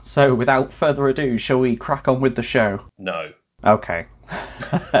So, without further ado, shall we crack on with the show? No. Okay.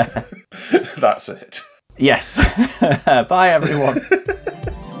 That's it. Yes. Bye, everyone.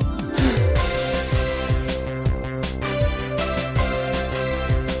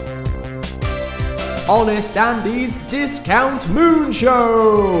 Honest Andy's Discount Moon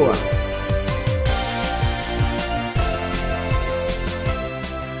Show!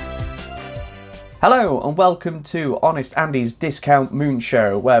 Hello and welcome to Honest Andy's Discount Moon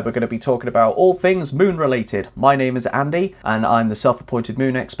Show, where we're going to be talking about all things moon related. My name is Andy and I'm the self-appointed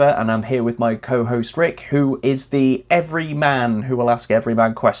moon expert, and I'm here with my co-host Rick, who is the everyman who will ask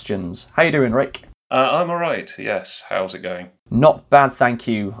everyman questions. How you doing, Rick? I'm alright, yes. How's it going? Not bad, thank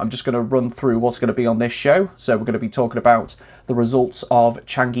you. I'm just going to run through what's going to be on this show. So we're going to be talking about the results of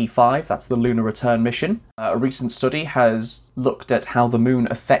Chang'e 5, that's the lunar return mission. A recent study has looked at how the moon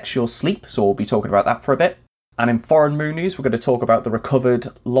affects your sleep, so we'll be talking about that for a bit. And in foreign moon news, we're going to talk about the recovered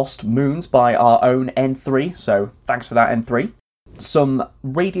lost moons by our own N3, so thanks for that, N3. Some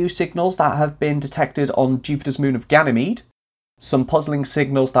radio signals that have been detected on Jupiter's moon of Ganymede. Some puzzling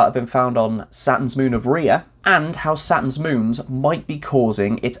signals that have been found on Saturn's moon of Rhea, and how Saturn's moons might be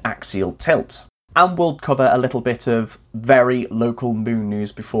causing its axial tilt. And we'll cover a little bit of very local moon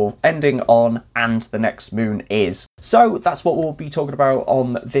news before ending on "and the next moon is." So that's what we'll be talking about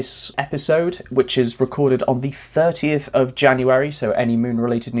on this episode, which is recorded on the 30th of January, so any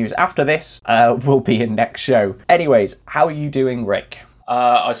moon-related news after this will be in next show. Anyways, how are you doing, Rick?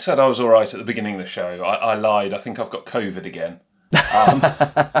 I said I was alright at the beginning of the show. I lied. I think I've got COVID again.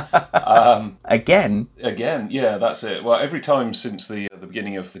 Again? Again, yeah, that's it. Well, every time since the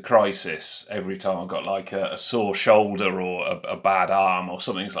beginning of the crisis, every time I've got like a sore shoulder or a bad arm or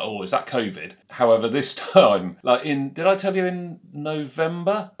something, it's like, oh, is that COVID? However, this time, did I tell you in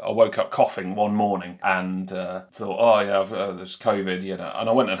November? I woke up coughing one morning and thought, oh yeah, there's COVID, you know, and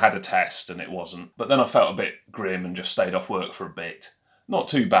I went and had a test and it wasn't. But then I felt a bit grim and just stayed off work for a bit. Not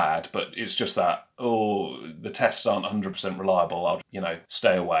too bad, but it's just that, the tests aren't 100% reliable. I'll,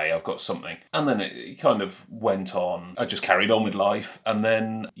 stay away. I've got something. And then it kind of went on. I just carried on with life. And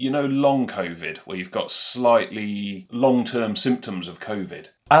then, long COVID, where you've got slightly long-term symptoms of COVID.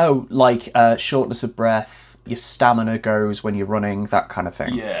 Oh, like shortness of breath, your stamina goes when you're running, that kind of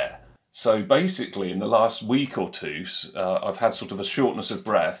thing. Yeah. So basically, in the last week or two, I've had sort of a shortness of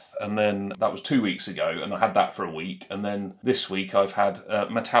breath, and then that was 2 weeks ago, and I had that for a week, and then this week I've had a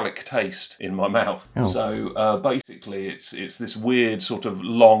metallic taste in my mouth. Oh. So basically, it's this weird sort of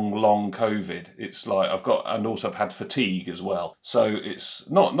long COVID. It's like and also I've had fatigue as well. So it's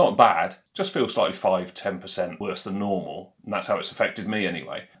not bad. Just feels slightly 5-10% worse than normal, and that's how it's affected me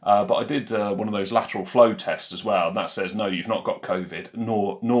anyway. But I did one of those lateral flow tests as well, and that says, no, you've not got COVID,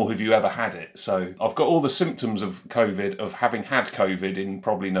 nor have you ever had it. So I've got all the symptoms of COVID, of having had COVID in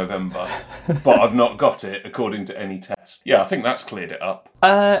probably November, but I've not got it according to any test. Yeah, I think that's cleared it up.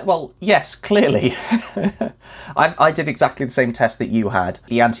 Well, yes, clearly. I did exactly the same test that you had,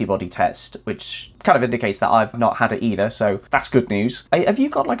 the antibody test, which kind of indicates that I've not had it either, so that's good news. Have you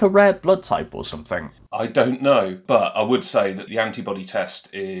got like a rare blood type or something? I don't know, but I would say that the antibody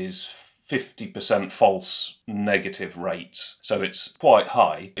test is 50% false negative rates, so it's quite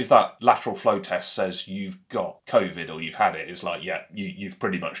high. If that lateral flow test says you've got COVID or you've had it, it's like, yeah, you've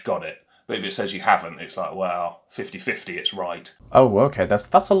pretty much got it. But if it says you haven't, it's like, well, 50-50, it's right. Oh, okay.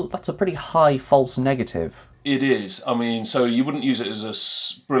 That's a pretty high false negative. It is. I mean, so you wouldn't use it as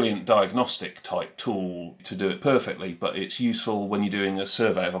a brilliant diagnostic type tool to do it perfectly, but it's useful when you're doing a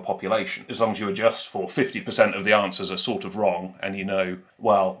survey of a population. As long as you adjust for 50% of the answers are sort of wrong, and we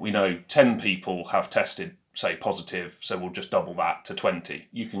know 10 people have tested, say, positive, so we'll just double that to 20.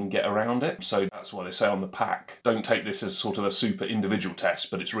 You can get around it. So that's why they say on the pack, don't take this as sort of a super individual test,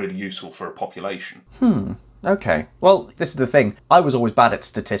 but it's really useful for a population. Okay. Well, this is the thing. I was always bad at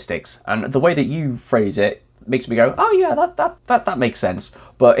statistics, and the way that you phrase it makes me go, oh yeah, that makes sense.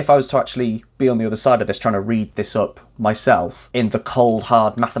 But if I was to actually be on the other side of this, trying to read this up myself in the cold,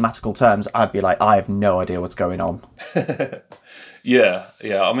 hard mathematical terms, I'd be like, I have no idea what's going on. Yeah.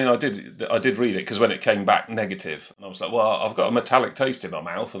 I mean, I did read it because when it came back negative, and I was like, well, I've got a metallic taste in my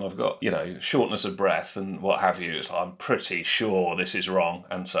mouth, and I've got, shortness of breath and what have you. It's like, I'm pretty sure this is wrong,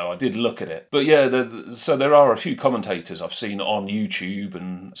 and so I did look at it. But yeah, so there are a few commentators I've seen on YouTube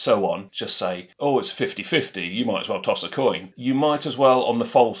and so on just say, oh, it's 50-50. You might as well toss a coin. You might as well on the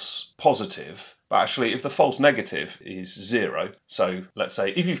false positive. But actually, if the false negative is 0, so let's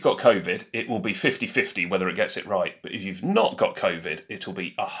say if you've got COVID, it will be 50-50 whether it gets it right. But if you've not got COVID, it will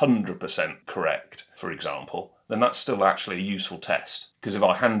be 100% correct, for example. Then that's still actually a useful test. Because if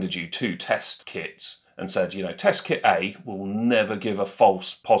I handed you 2 test kits and said, test kit A will never give a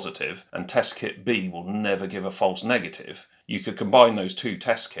false positive and test kit B will never give a false negative, you could combine those two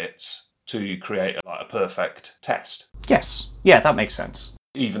test kits to create a perfect test. Yes. Yeah, that makes sense.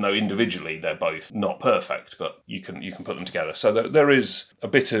 Even though individually they're both not perfect, but you can put them together. So there is a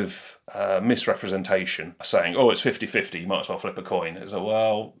bit of misrepresentation saying, it's 50-50, you might as well flip a coin. It's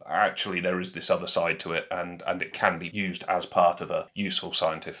actually there is this other side to it, and it can be used as part of a useful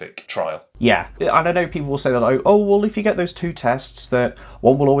scientific trial. Yeah, and I know people will say that, if you get those two tests, that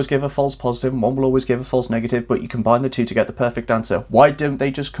one will always give a false positive and one will always give a false negative, but you combine the two to get the perfect answer. Why don't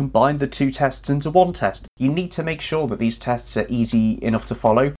they just combine the two tests into one test? You need to make sure that these tests are easy enough to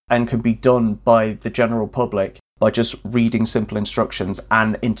follow and can be done by the general public by just reading simple instructions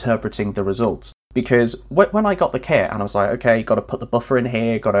and interpreting the results. Because when I got the kit and I was like, okay, got to put the buffer in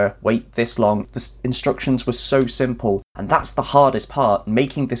here, got to wait this long, the instructions were so simple. And that's the hardest part,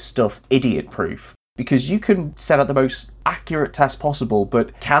 making this stuff idiot-proof. Because you can set out the most accurate test possible,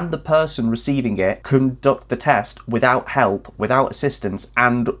 but can the person receiving it conduct the test without help, without assistance,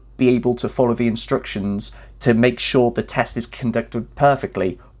 and be able to follow the instructions to make sure the test is conducted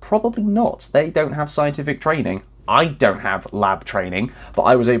perfectly? Probably not. They don't have scientific training. I don't have lab training, but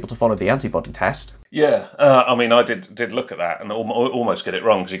I was able to follow the antibody test. Yeah, I did look at that and almost get it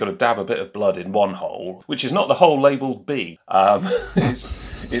wrong, because you've got to dab a bit of blood in one hole, which is not the hole labelled B.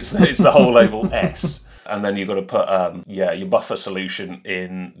 It's the hole labelled S. And then you've got to put your buffer solution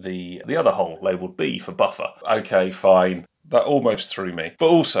in the other hole labelled B for buffer. Okay, fine. That almost threw me. But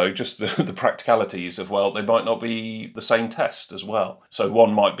also just the practicalities of, they might not be the same test as well. So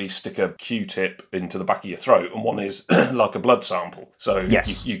one might be stick a Q-tip into the back of your throat, and one is like a blood sample. So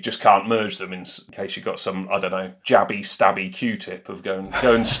yes. you just can't merge them in case you've got some, jabby, stabby Q-tip of go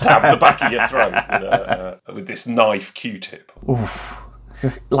and stab the back of your throat with this knife Q-tip. Oof.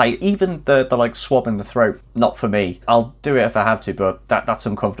 Even the swab in the throat, not for me. I'll do it if I have to, but that's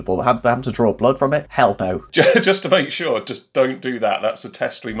uncomfortable. Having to draw blood from it? Hell no. Just to make sure, just don't do that. That's a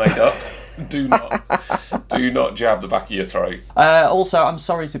test we made up. Do not jab the back of your throat. Also, I'm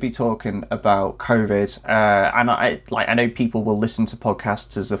sorry to be talking about COVID, and I know people will listen to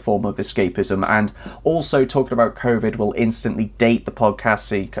podcasts as a form of escapism, and also talking about COVID will instantly date the podcast.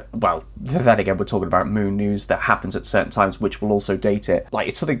 So then again, we're talking about moon news that happens at certain times, which will also date it.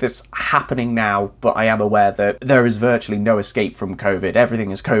 It's something that's happening now, but I am aware that there is virtually no escape from COVID.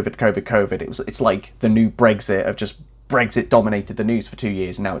 Everything is COVID. It's like the new Brexit of just Brexit dominated the news for 2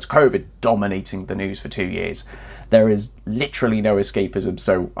 years, and now it's COVID dominating the news for 2 years. There is literally no escapism,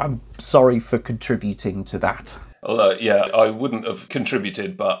 so I'm sorry for contributing to that. Although, I wouldn't have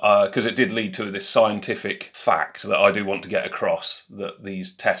contributed, but because it did lead to this scientific fact that I do want to get across, that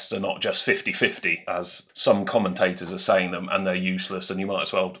these tests are not just 50-50, as some commentators are saying them, and they're useless, and you might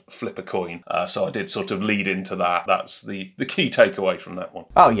as well flip a coin. So I did sort of lead into that. That's the key takeaway from that one.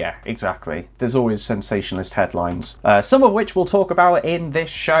 Oh, yeah, exactly. There's always sensationalist headlines, some of which we'll talk about in this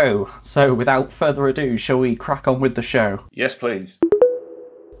show. So without further ado, shall we crack on with the show? Yes, please.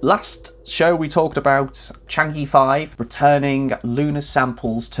 Last show we talked about Changi 5 returning lunar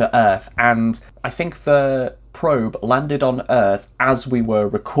samples to Earth, and I think the probe landed on Earth as we were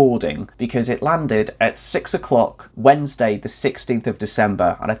recording, because it landed at 6 o'clock Wednesday the 16th of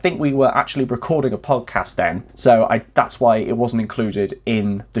December, and I think we were actually recording a podcast then, so that's why it wasn't included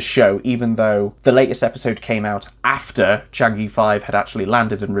in the show, even though the latest episode came out after Changi 5 had actually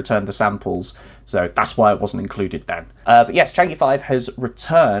landed and returned the samples. So that's why it wasn't included then. But yes, Changi 5 has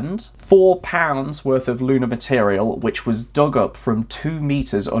returned 4 pounds worth of lunar material, which was dug up from 2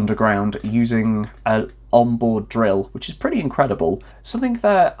 meters underground using an onboard drill, which is pretty incredible. Something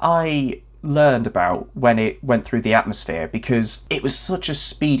that I learned about when it went through the atmosphere, because it was such a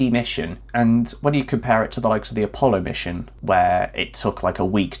speedy mission, and when you compare it to the likes of the Apollo mission, where it took a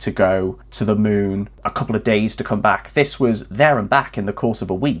week to go to the moon, a couple of days to come back, this was there and back in the course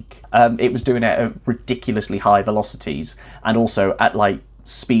of a week. It was doing it at ridiculously high velocities, and also at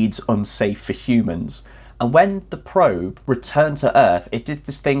speeds unsafe for humans. And when the probe returned to Earth, it did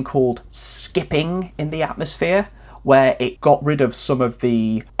this thing called skipping in the atmosphere, where it got rid of some of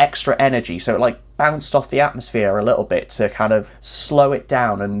the extra energy. So it bounced off the atmosphere a little bit to kind of slow it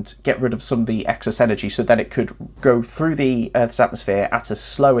down and get rid of some of the excess energy, so then it could go through the Earth's atmosphere at a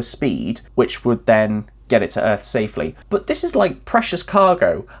slower speed, which would then get it to Earth safely. But this is precious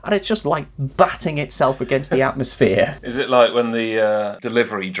cargo, and it's just batting itself against the atmosphere. Is it like when the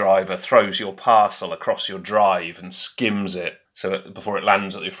delivery driver throws your parcel across your drive and skims it before it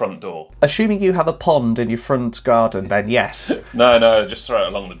lands at your front door? Assuming you have a pond in your front garden, then yes. No, just throw it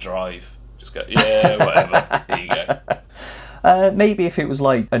along the drive. Just go, whatever. Here you go. Maybe if it was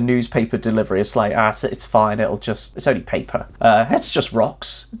like a newspaper delivery, it's like, it's fine, it's only paper. It's just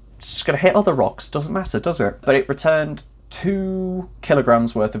rocks. It's just going to hit other rocks. Doesn't matter, does it? But it returned 2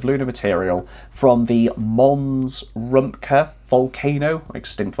 kilograms worth of lunar material from the Mons Rumpke volcano,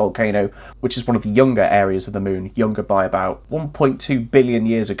 extinct volcano, which is one of the younger areas of the moon, younger by about 1.2 billion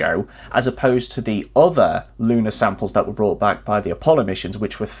years ago, as opposed to the other lunar samples that were brought back by the Apollo missions,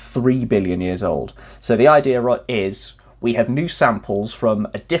 which were 3 billion years old. So the idea is we have new samples from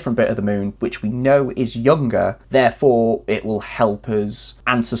a different bit of the moon, which we know is younger, therefore it will help us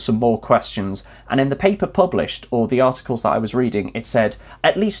answer some more questions. And in the paper published, or the articles that I was reading, it said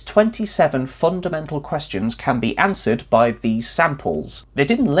at least 27 fundamental questions can be answered by these samples. They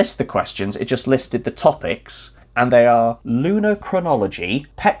didn't list the questions, it just listed the topics. And they are lunar chronology,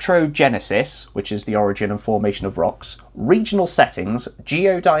 petrogenesis, which is the origin and formation of rocks, regional settings,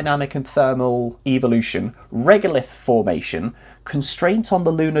 geodynamic and thermal evolution, regolith formation, constraint on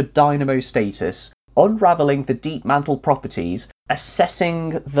the lunar dynamo status, unravelling the deep mantle properties, assessing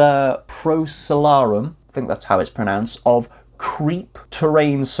the prosolarum, I think that's how it's pronounced, of creep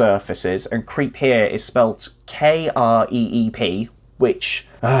terrain surfaces, and creep here is spelt K-R-E-E-P, which,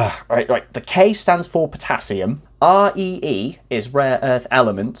 right, the K stands for potassium, REE is rare earth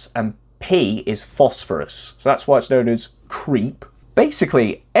elements, and P is phosphorus. So that's why it's known as creep.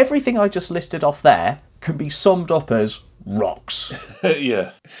 Basically, everything I just listed off there can be summed up as rocks.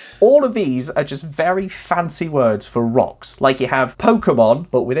 Yeah. All of these are just very fancy words for rocks. Like you have Pokemon,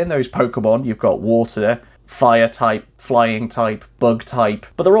 but within those Pokemon you've got water, fire type, flying type, bug type,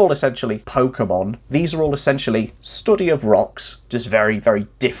 but they're all essentially Pokemon. These are all essentially study of rocks, just very, very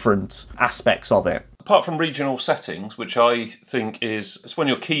different aspects of it. Apart from regional settings, which I think it's when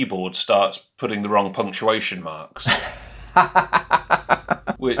your keyboard starts putting the wrong punctuation marks.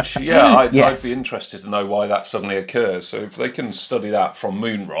 Which, I'd be interested to know why that suddenly occurs. So if they can study that from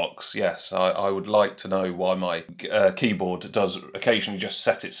moon rocks, yes, I would like to know why my keyboard does occasionally just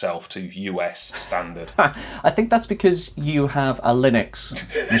set itself to US standard. I think that's because you have a Linux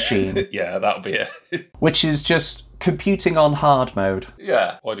machine. Yeah, that'll be it. Which is just computing on hard mode.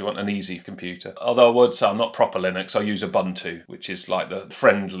 Yeah, why do you want an easy computer? Although I would say I'm not proper Linux, I use Ubuntu, which is like the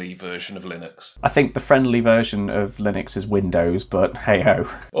friendly version of Linux. I think the friendly version of Linux is Windows, but hey-ho.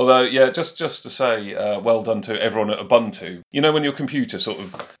 Although, just to say, well done to everyone at Ubuntu. You know when your computer sort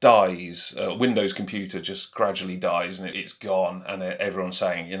of dies, Windows computer just gradually dies and it's gone, and everyone's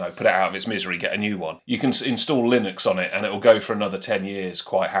saying, put it out of its misery, get a new one. You can install Linux on it and it will go for another 10 years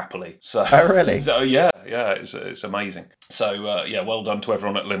quite happily. So, oh, really? So, yeah, it's amazing. So, well done to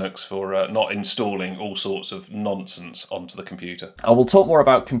everyone at Linux for not installing all sorts of nonsense onto the computer. We'll talk more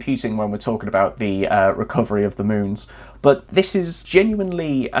about computing when we're talking about the recovery of the moons, but this is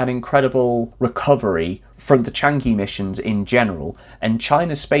genuinely an incredible recovery from the Chang'e missions in general, and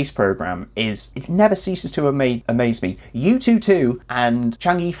China's space program it never ceases to amaze me. Yutu-2 and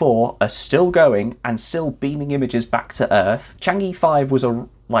Chang'e 4 are still going and still beaming images back to Earth. Chang'e 5 was a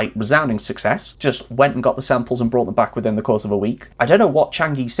resounding success, just went and got the samples and brought them back within the course of a week. I don't know what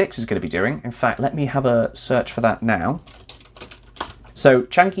Chang'e 6 is going to be doing. In fact, let me have a search for that now. So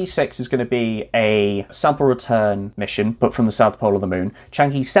Chang'e 6 is going to be a sample return mission, but from the south pole of the moon.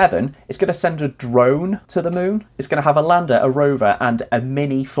 Chang'e 7 is going to send a drone to the moon. It's going to have a lander, a rover, and a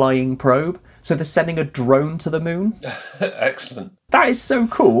mini flying probe. So they're sending a drone to the moon. Excellent. That is so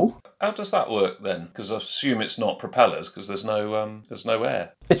cool. How does that work then? Because I assume it's not propellers, because there's no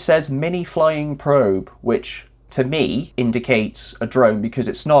air. It says mini flying probe, which to me indicates a drone because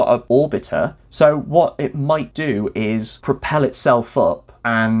it's not an orbiter. So what it might do is propel itself up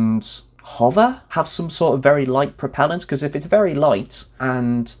and hover, have some sort of very light propellant, because if it's very light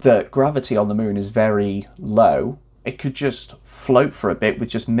and the gravity on the moon is very low, it could just float for a bit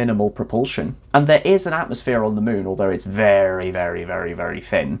with just minimal propulsion. And there is an atmosphere on the moon, although it's very, very, very, very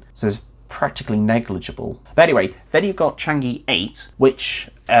thin. So it's practically negligible. But anyway, then you've got Chang'e 8, which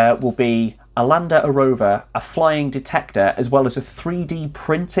will be a lander, a rover, a flying detector, as well as a 3D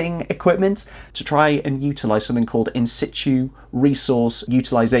printing equipment to try and utilise something called in situ resource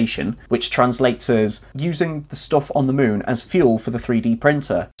utilisation, which translates as using the stuff on the moon as fuel for the 3D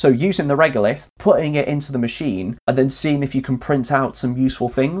printer. So using the regolith, putting it into the machine, and then seeing if you can print out some useful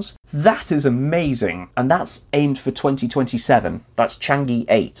things. That is amazing, and that's aimed for 2027. That's Chang'e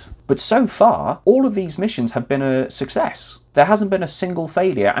 8. But so far, all of these missions have been a success. There hasn't been a single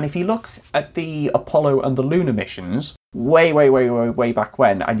failure, and if you look at the Apollo and the lunar missions, way back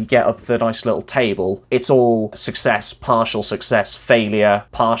when, and you get up the nice little table, it's all success, partial success, failure,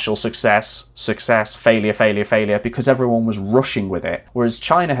 partial success, success, failure, failure, failure, because everyone was rushing with it. Whereas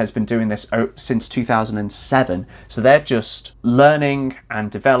China has been doing this since 2007, so they're just learning and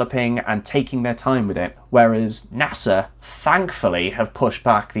developing and taking their time with it. Whereas NASA, thankfully, have pushed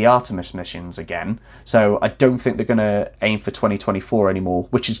back the Artemis missions again, so I don't think they're going to aim for 2024 anymore,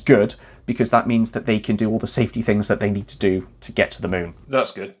 which is good, because that means that they can do all the safety things that they need to do to get to the moon.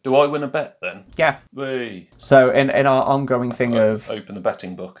 That's good. Do I win a bet then? Yeah. Whee. So in our ongoing thing of... Open the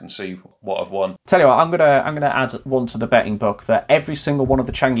betting book and see what I've won. Tell you what, I'm gonna add one to the betting book that every single one of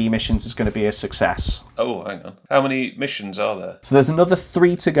the Changi missions is going to be a success. Oh, hang on. How many missions are there? So there's another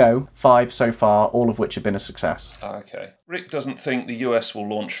 3 to go, 5 so far, all of which have been a success. Okay. Rick doesn't think the US will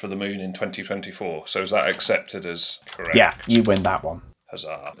launch for the moon in 2024, so is that accepted as correct? Yeah, you win that one.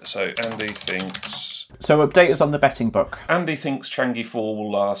 Huzzah. So Andy thinks... So update us on the betting book. Andy thinks Changi 4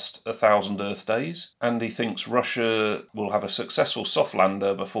 will last 1,000 Earth days. Andy thinks Russia will have a successful soft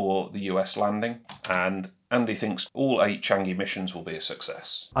lander before the US landing. And Andy thinks all 8 Changi missions will be a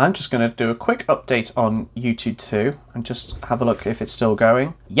success. I'm just going to do a quick update on YouTube 2 and just have a look if it's still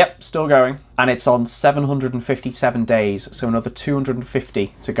going. Yep, still going. And it's on 757 days, so another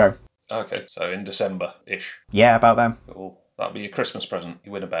 250 to go. Okay, so in December-ish. Yeah, about then. Cool. That'll be your Christmas present.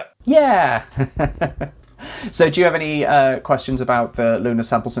 You win a bet. Yeah! So do you have any questions about the Lunar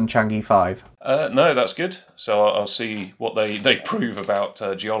Sampleton Changi 5? No, that's good. So I'll see what they prove about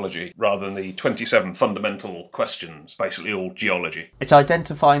geology rather than the 27 fundamental questions, basically all geology. It's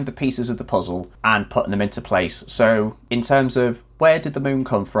identifying the pieces of the puzzle and putting them into place. So in terms of where did the moon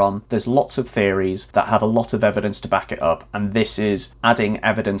come from, there's lots of theories that have a lot of evidence to back it up, and this is adding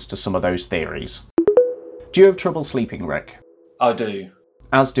evidence to some of those theories. Do you have trouble sleeping, Rick? I do.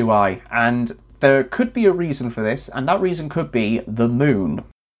 As do I, and there could be a reason for this, and that reason could be the moon.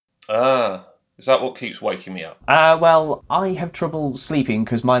 Ah, is that what keeps waking me up? Well, I have trouble sleeping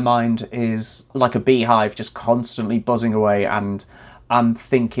because my mind is like a beehive, just constantly buzzing away, and I'm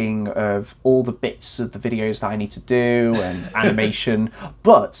thinking of all the bits of the videos that I need to do and animation.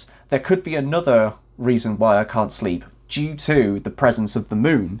 But there could be another reason why I can't sleep, due to the presence of the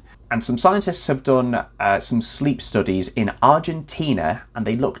moon. And some scientists have done some sleep studies in Argentina, and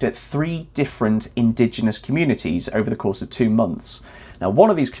they looked at 3 different indigenous communities over the course of 2 months. Now, one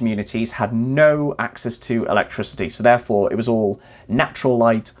of these communities had no access to electricity, so therefore it was all natural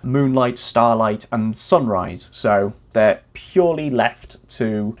light, moonlight, starlight, and sunrise. So they're purely left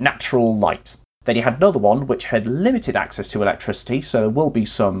to natural light. Then you had another one which had limited access to electricity, so there will be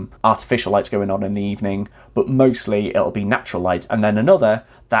some artificial lights going on in the evening, but mostly it'll be natural light. And then another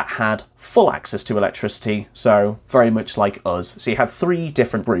that had full access to electricity, so very much like us. So you had 3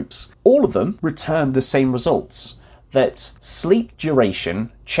 different groups. All of them returned the same results, that sleep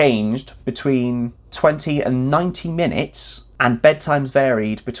duration changed between 20 and 90 minutes, and bedtimes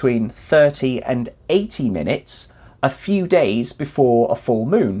varied between 30 and 80 minutes a few days before a full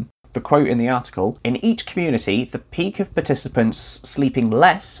moon. The quote in the article, "In each community, the peak of participants sleeping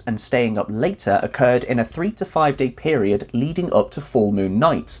less and staying up later occurred in a 3 to 5 day period leading up to full moon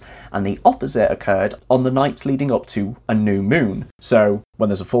nights, and the opposite occurred on the nights leading up to a new moon." So when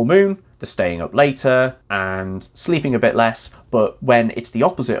there's a full moon, they're staying up later and sleeping a bit less, but when it's the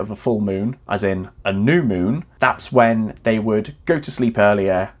opposite of a full moon, as in a new moon, that's when they would go to sleep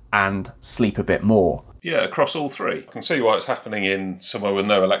earlier and sleep a bit more. Yeah, across all 3. I can see why it's happening in somewhere with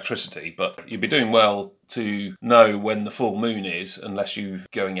no electricity, but you'd be doing well to know when the full moon is, unless you're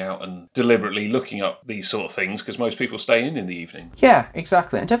going out and deliberately looking up these sort of things, because most people stay in the evening. Yeah,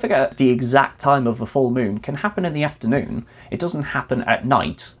 exactly. And don't forget, the exact time of a full moon can happen in the afternoon. It doesn't happen at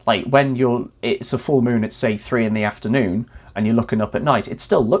night. Like when it's a full moon at say 3 in the afternoon, and you're looking up at night, it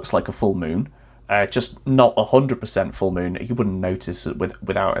still looks like a full moon. Just not 100% full moon. You wouldn't notice it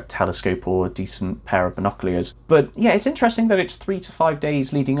without a telescope or a decent pair of binoculars. But yeah, it's interesting that it's 3 to 5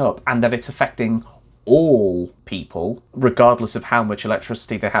 days leading up, and that it's affecting all people, regardless of how much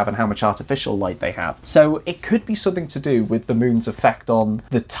electricity they have and how much artificial light they have. So it could be something to do with the moon's effect on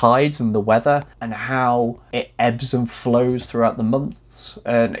the tides and the weather, and how it ebbs and flows throughout the months.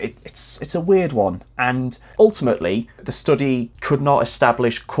 And it's a weird one. And ultimately, the study could not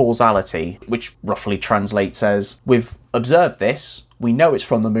establish causality, which roughly translates as, we've observed this, we know it's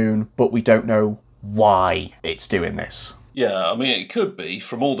from the moon, but we don't know why it's doing this. Yeah, I mean, it could be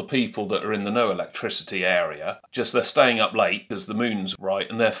from all the people that are in the no electricity area, just they're staying up late because the moon's right,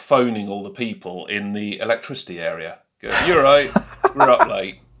 and they're phoning all the people in the electricity area. Go, "You're right, we're up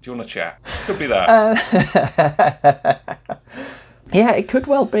late. Do you want to chat?" Could be that. Yeah, it could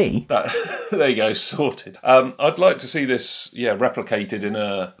well be. There you go, sorted. I'd like to see this, replicated in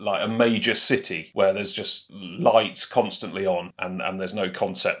a major city where there's just lights constantly on and there's no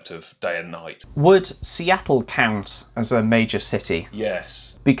concept of day and night. Would Seattle count as a major city?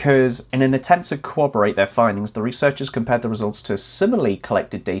 Yes. Because in an attempt to corroborate their findings, the researchers compared the results to similarly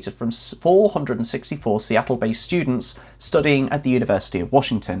collected data from 464 Seattle-based students studying at the University of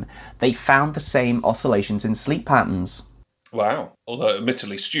Washington. They found the same oscillations in sleep patterns. Wow. Although,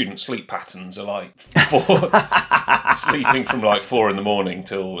 admittedly, student sleep patterns are like sleeping from 4 in the morning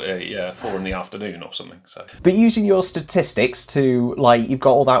till 4 in the afternoon or something. So, but using your statistics to you've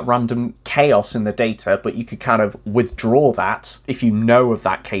got all that random chaos in the data, but you could kind of withdraw that. If you know of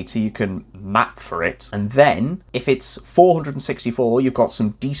that, Katie, you can map for it. And then if it's 464, you've got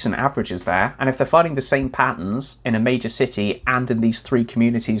some decent averages there. And if they're finding the same patterns in a major city and in these 3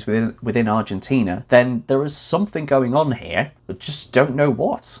 communities within Argentina, then there is something going on here. But just don't know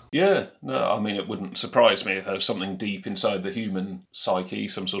what. Yeah, no, I mean, it wouldn't surprise me if there was something deep inside the human psyche,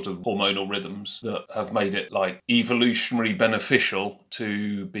 some sort of hormonal rhythms that have made it evolutionary beneficial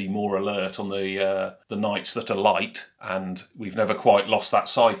to be more alert on the nights that are light, and we've never quite lost that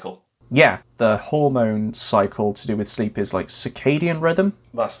cycle. Yeah, the hormone cycle to do with sleep is circadian rhythm.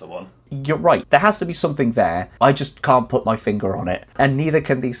 That's the one. You're right, there has to be something there. I just can't put my finger on it, and neither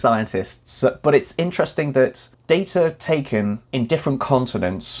can these scientists. But it's interesting that data taken in different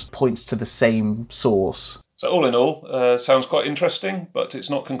continents points to the same source. So all in all, sounds quite interesting, but it's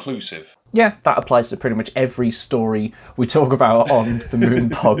not conclusive. Yeah, that applies to pretty much every story we talk about on the Moon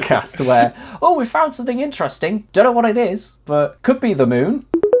podcast, where, we found something interesting, don't know what it is, but could be the moon.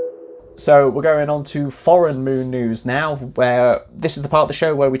 So we're going on to foreign moon news now, where this is the part of the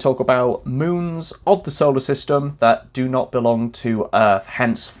show where we talk about moons of the solar system that do not belong to Earth,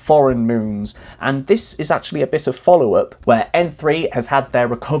 hence foreign moons. And this is actually a bit of follow-up, where N3 has had their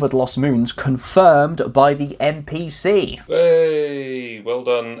recovered lost moons confirmed by the MPC. Hey, well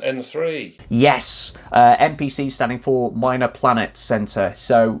done, N3. Yes, MPC standing for Minor Planet Center.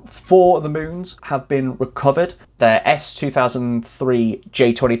 So 4 of the moons have been recovered. They're S2003,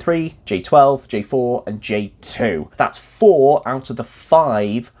 J23, J12, J4 and J2. That's 4 out of the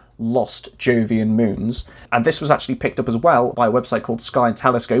 5 lost Jovian moons. And this was actually picked up as well by a website called Sky and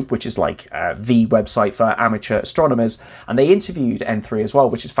Telescope, which is the website for amateur astronomers. And they interviewed N3 as well,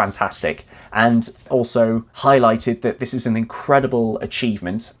 which is fantastic. And also highlighted that this is an incredible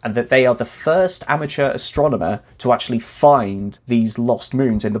achievement and that they are the first amateur astronomer to actually find these lost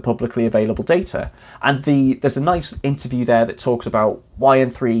moons in the publicly available data. And there's a nice interview there that talks about why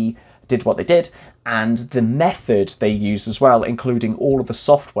N3 did what they did, and the method they use as well, including all of the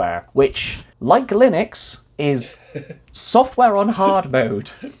software, which, like Linux, is software on hard mode.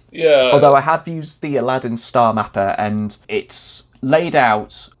 Yeah. Although I have used the Aladdin Star Mapper, and it's laid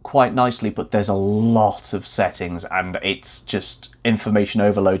out quite nicely, but there's a lot of settings, and it's just information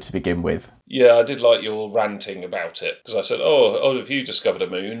overload to begin with. Yeah, I did like your ranting about it, because I said, oh, have you discovered a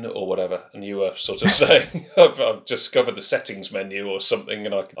moon or whatever? And you were sort of saying, I've discovered the settings menu or something,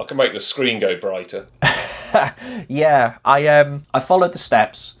 and I can make the screen go brighter. Yeah, I followed the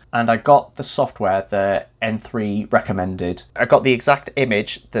steps, and I got the software that N3 recommended. I got the exact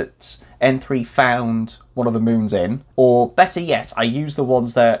image that N3 found one of the moons in, or better yet, I used the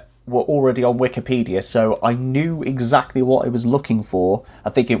ones that were already on Wikipedia, so I knew exactly what I was looking for. I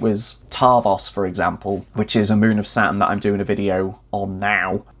think it was Tarvos, for example, which is a moon of Saturn that I'm doing a video on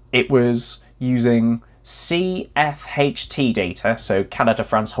now. It was using CFHT data, so Canada,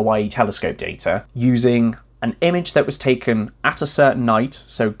 France, Hawaii telescope data, using an image that was taken at a certain night,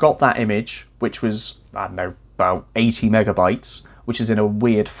 so got that image, which was, I don't know, about 80 megabytes, which is in a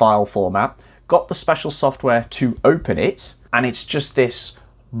weird file format, got the special software to open it, and it's just this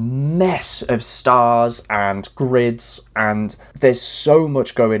mess of stars and grids, and there's so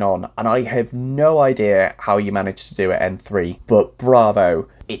much going on, and I have no idea how you managed to do it, N3, but bravo.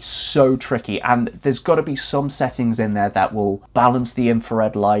 It's so tricky, and there's got to be some settings in there that will balance the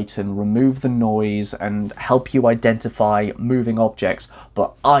infrared light and remove the noise and help you identify moving objects,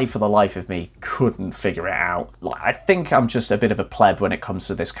 but I, for the life of me, couldn't figure it out. I think I'm just a bit of a pleb when it comes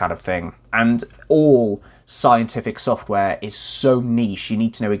to this kind of thing, and all scientific software is so niche, you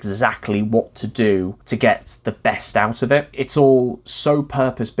need to know exactly what to do to get the best out of it. It's all so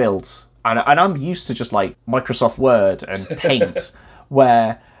purpose-built, and I'm used to just Microsoft Word and Paint,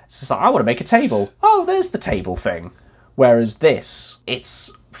 where it's just I want to make a table. Oh, there's the table thing. Whereas this,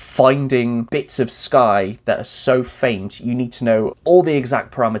 it's finding bits of sky that are so faint, you need to know all the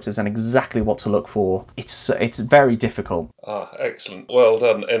exact parameters and exactly what to look for. It's very difficult. Ah, excellent. Well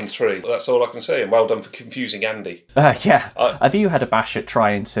done, M3. That's all I can say, and well done for confusing Andy. Yeah. Have you had a bash at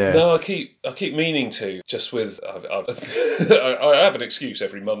trying to... No, I keep meaning to, just with... I have an excuse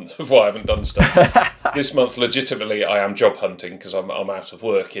every month of why I haven't done stuff. This month, legitimately, I am job hunting because I'm out of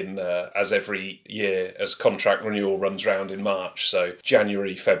work as every year as contract renewal runs round in March. So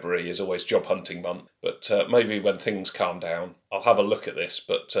January, February is always job hunting month. But maybe when things calm down, I'll have a look at this.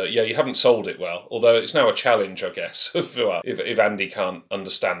 But yeah, you haven't sold it well. Although it's now a challenge, I guess, if Andy can't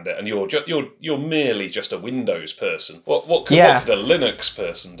understand it, and you're merely just a Windows person. What could a Linux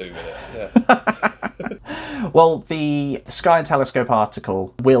person do with it? Yeah. Well, the Sky and Telescope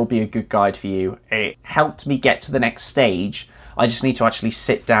article will be a good guide for you. It helped me get to the next stage. I just need to actually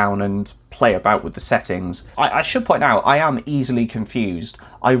sit down and play about with the settings. I should point out, I am easily confused.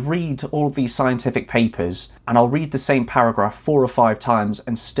 I read all of these scientific papers and I'll read the same paragraph 4 or 5 times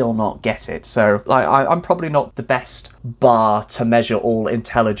and still not get it. So I'm probably not the best bar to measure all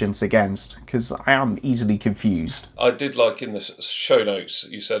intelligence against, because I am easily confused. I did like in the show notes,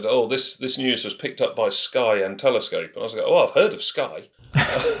 you said, oh, this news was picked up by Sky and Telescope. And I was like, oh, I've heard of Sky.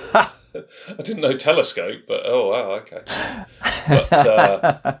 I didn't know Telescope, but oh wow, okay.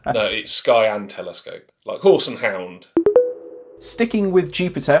 But no, it's Sky and Telescope, like horse and hound. Sticking with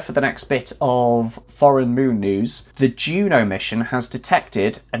Jupiter for the next bit of foreign moon news, the Juno mission has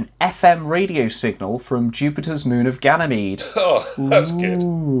detected an FM radio signal from Jupiter's moon of Ganymede. Oh, that's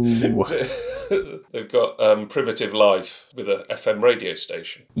Ooh. Good. They've got Primitive Life with a FM radio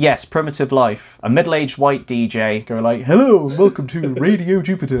station. Yes, Primitive Life. A middle-aged white DJ going like, hello and welcome to Radio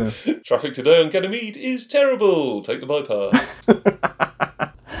Jupiter. Traffic today on Ganymede is terrible. Take the bypass.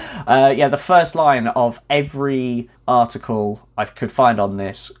 The first line of every article I could find on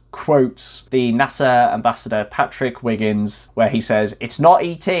this quotes the NASA ambassador Patrick Wiggins, where he says, it's not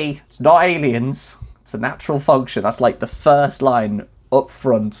ET, it's not aliens, it's a natural function. That's like the first line up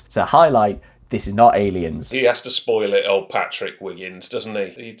front to highlight this is not aliens. He has to spoil it, old Patrick Wiggins, doesn't he?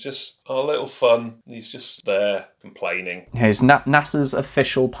 He just, a little fun. He's just there complaining. He's NASA's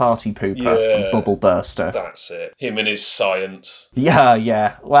official party pooper and bubble burster. That's it. Him and his science.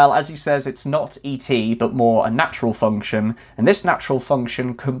 Yeah. Well, as he says, it's not ET, but more a natural function. And this natural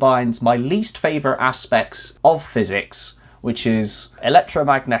function combines my least favourite aspects of physics, which is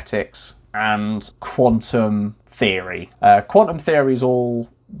electromagnetics and quantum theory. Quantum theory is all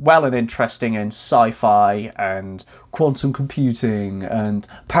well and interesting in sci-fi and quantum computing and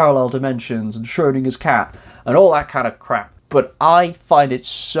parallel dimensions and Schrodinger's cat and all that kind of crap. But I find it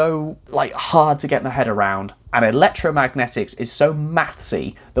so hard to get my head around. And electromagnetics is so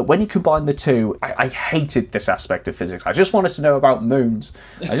mathsy that when you combine the two, I hated this aspect of physics. I just wanted to know about moons.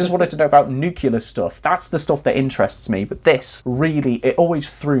 I just wanted to know about nuclear stuff. That's the stuff that interests me. But this really, it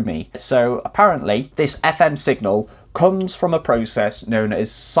always threw me. So apparently this FM signal comes from a process known as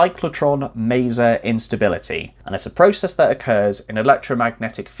cyclotron maser instability. And it's a process that occurs in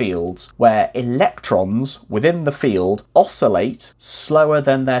electromagnetic fields where electrons within the field oscillate slower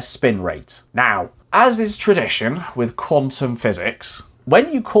than their spin rate. Now, as is tradition with quantum physics,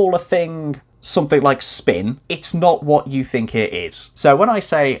 when you call a thing something like spin, it's not what you think it is. So when I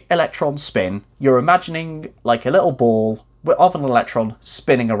say electron spin, you're imagining like a little ball of an electron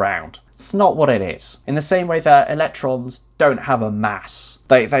spinning around. It's not what it is. In the same way that electrons don't have a mass.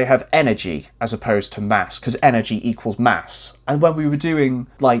 They have energy as opposed to mass, because energy equals mass. And when we were doing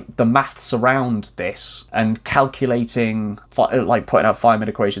the maths around this and calculating, putting out Feynman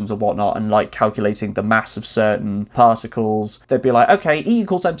equations and whatnot, and calculating the mass of certain particles, they'd be like, okay, E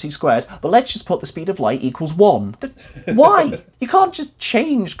equals mc squared, but let's just put the speed of light equals 1. But why? You can't just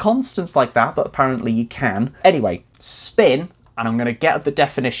change constants like that, but apparently you can. Anyway, spin, and I'm going to get the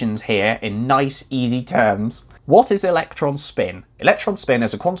definitions here in nice, easy terms. What is electron spin? Electron spin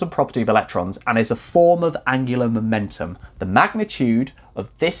is a quantum property of electrons and is a form of angular momentum. The magnitude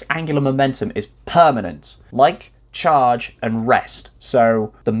of this angular momentum is permanent, like charge and rest.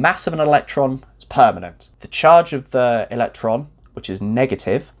 So the mass of an electron is permanent. The charge of the electron, which is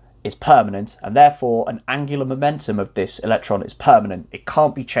negative, is permanent, and therefore an angular momentum of this electron is permanent. It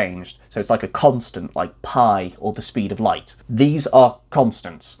can't be changed. So it's like a constant, like pi or the speed of light. These are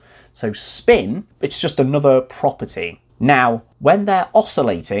constants. So spin, it's just another property. Now, when they're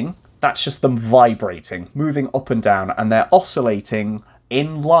oscillating, that's just them vibrating, moving up and down, and they're oscillating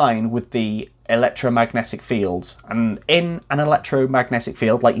in line with the electromagnetic fields. And in an electromagnetic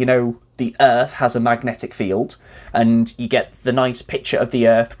field, the Earth has a magnetic field, and you get the nice picture of the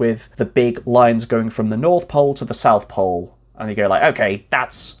Earth with the big lines going from the North Pole to the South Pole. and you go like, okay,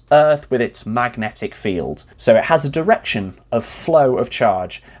 that's Earth with its magnetic field. So it has a direction of flow of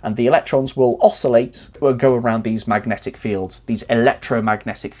charge, and the electrons will oscillate or go around these magnetic fields, these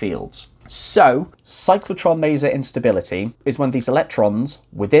electromagnetic fields. So, cyclotron maser instability is when these electrons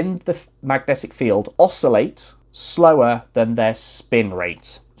within the magnetic field oscillate slower than their spin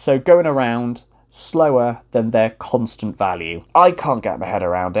rate. So going around slower than their constant value. I can't get my head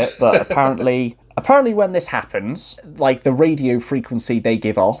around it, but apparently when this happens, like the radio frequency they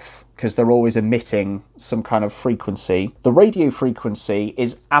give off, because they're always emitting some kind of frequency, the radio frequency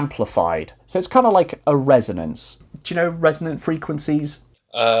is amplified. So it's kind of like a resonance. Do you know resonant frequencies?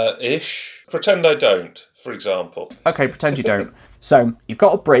 Ish. Pretend I don't, for example. Okay, pretend you don't. So you've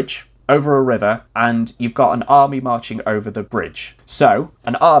got a bridge over a river, and you've got an army marching over the bridge. So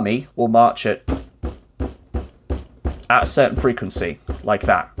an army will march at a certain frequency, like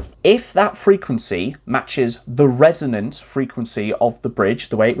that. If that frequency matches the resonant frequency of the bridge,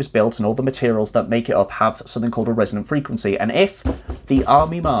 the way it was built and all the materials that make it up have something called a resonant frequency, and if the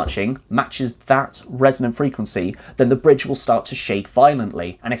army marching matches that resonant frequency, then the bridge will start to shake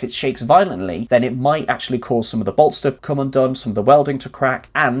violently. And if it shakes violently, then it might actually cause some of the bolts to come undone, some of the welding to crack,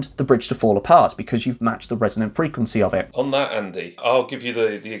 and the bridge to fall apart because you've matched the resonant frequency of it. On that, Andy, I'll give you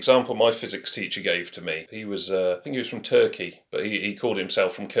the example my physics teacher gave to me. He was, I think he was from Turkey, but he called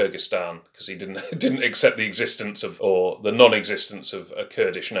himself from Kyrgyzstan because he didn't accept the existence of, or the non-existence of, a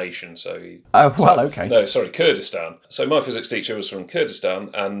Kurdish nation. Okay. No, sorry, Kurdistan. So my physics teacher was from Kurdistan,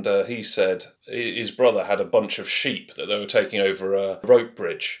 and he said his brother had a bunch of sheep that they were taking over a rope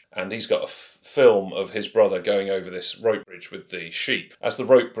bridge, and he's got a film of his brother going over this rope bridge with the sheep. As the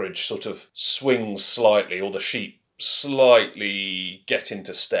rope bridge sort of swings slightly, or the sheep slightly get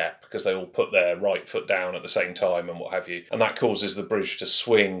into step because they all put their right foot down at the same time and what have you, and that causes the bridge to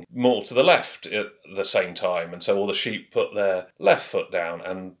swing more to the left at the same time, and so all the sheep put their left foot down,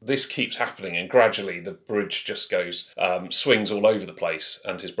 and this keeps happening, and gradually the bridge just goes swings all over the place,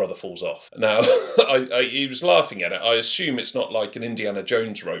 and his brother falls off. Now he was laughing at it. I assume it's not like an Indiana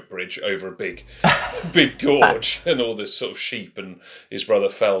Jones rope bridge over a big gorge and all this sort of sheep, and his brother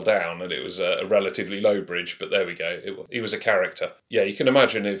fell down, and it was a relatively low bridge, but there we go. He was a character. Yeah, you can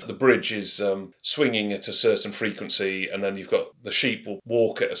imagine if the bridge is swinging at a certain frequency, and then you've got the sheep will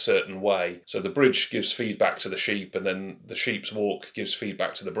walk at a certain way. So the bridge gives feedback to the sheep, and then the sheep's walk gives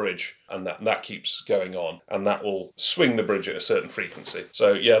feedback to the bridge, and that keeps going on, and that will swing the bridge at a certain frequency.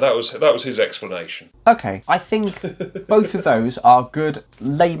 So yeah, that was his explanation. Okay, I think both of those are good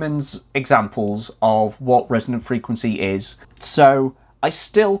layman's examples of what resonant frequency is. So I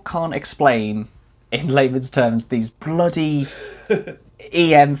still can't explain in layman's terms these bloody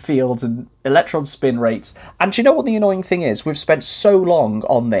EM fields and electron spin rates. And do you know what the annoying thing is? We've spent so long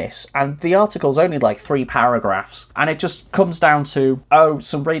on this, and the article's only like 3 paragraphs, and it just comes down to,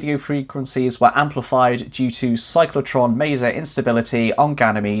 some radio frequencies were amplified due to cyclotron maser instability on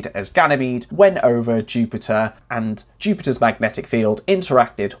Ganymede as Ganymede went over Jupiter, and Jupiter's magnetic field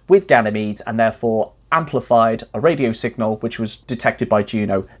interacted with Ganymede and therefore amplified a radio signal which was detected by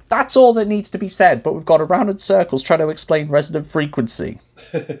Juno. That's all that needs to be said, but we've got around in circles trying to explain resonant frequency.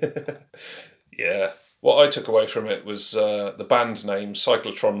 Yeah. What I took away from it was the band name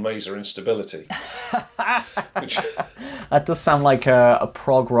Cyclotron Maser Instability. That does sound like a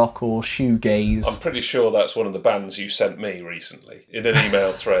prog rock or shoegaze. I'm pretty sure that's one of the bands you sent me recently in an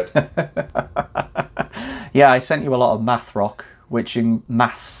email thread. Yeah, I sent you a lot of math rock, which in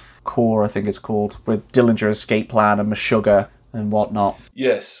math core, I think it's called, with Dillinger Escape Plan and Meshuggah and whatnot.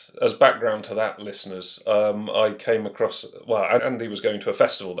 Yes, as background to that, listeners, I came across, Andy was going to a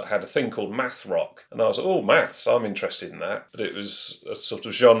festival that had a thing called math rock, and I was like, maths, I'm interested in that. But it was a sort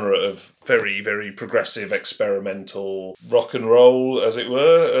of genre of very, very progressive, experimental rock and roll, as it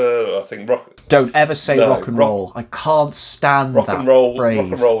were. I think rock... Don't ever say rock and roll. I can't stand rock that and roll, phrase.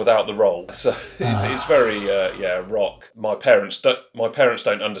 Rock and roll without the roll. So it's very, rock. My parents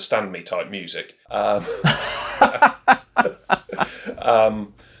don't understand me type music.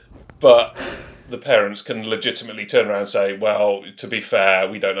 But the parents can legitimately turn around and say, well, to be fair,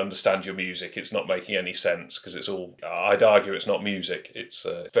 we don't understand your music. It's not making any sense because it's all, I'd argue it's not music. It's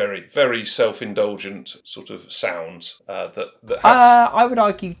very, very self-indulgent sort of sounds that have... I would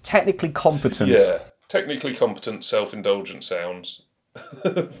argue technically competent. Yeah, technically competent, self-indulgent sounds.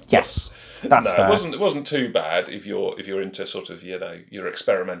 Yes, that's fair. It wasn't too bad if you're into sort of, your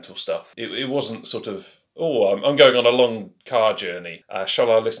experimental stuff. It wasn't sort of Oh, I'm going on a long car journey.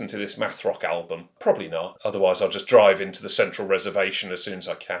 Shall I listen to this math rock album? Probably not. Otherwise, I'll just drive into the central reservation as soon as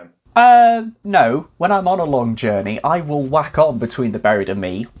I can. No. When I'm on a long journey, I will whack on Between the Buried and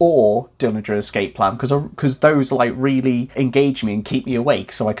Me or Dillinger Escape Plan because those like really engage me and keep me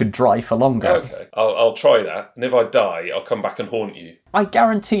awake, so I could drive for longer. Okay, I'll try that, and if I die, I'll come back and haunt you. I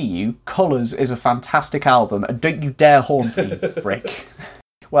guarantee you, Colours is a fantastic album, and don't you dare haunt me, Rick.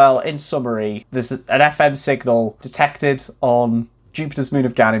 Well, in summary, there's an FM signal detected on Jupiter's moon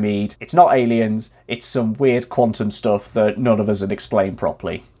of Ganymede. It's not aliens, it's some weird quantum stuff that none of us can explain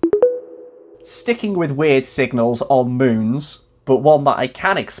properly. Sticking with weird signals on moons, but one that I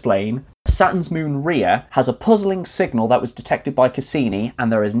can explain, Saturn's moon Rhea has a puzzling signal that was detected by Cassini,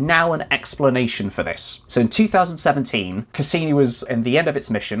 and there is now an explanation for this. So in 2017, Cassini was in the end of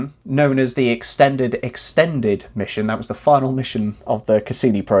its mission, known as the extended mission. That was the final mission of the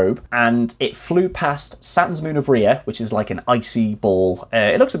Cassini probe, and it flew past Saturn's moon of Rhea, which is like an icy ball.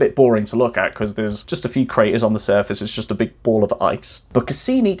 It looks a bit boring to look at because there's just a few craters on the surface. It's just a big ball of ice. But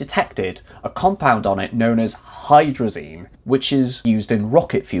Cassini detected a compound on it known as hydrazine, which is used in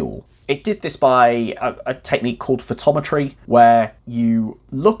rocket fuel. It did this by a technique called photometry, where you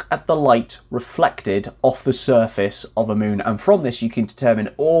look at the light reflected off the surface of a moon, and from this you can determine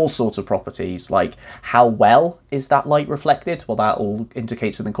all sorts of properties, like how well is that light reflected? Well, that all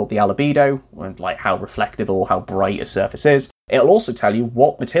indicates something called the albedo, like how reflective or how bright a surface is. It'll also tell you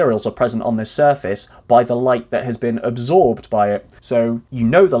what materials are present on this surface by the light that has been absorbed by it. So you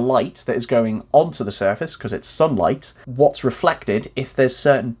know the light that is going onto the surface because it's sunlight. What's reflected, if there's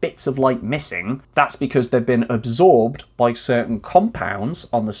certain bits of light missing, that's because they've been absorbed by certain compounds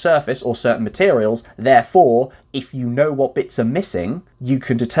on the surface or certain materials. Therefore, if you know what bits are missing, you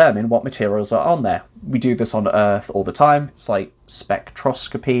can determine what materials are on there. We do this on Earth all the time. It's like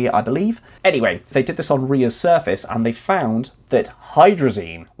spectroscopy, I believe. Anyway, they did this on Rhea's surface and they found that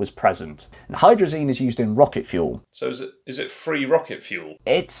hydrazine was present. And hydrazine is used in rocket fuel. So is it free rocket fuel?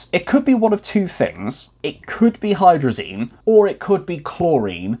 It could be one of two things. It could be hydrazine or it could be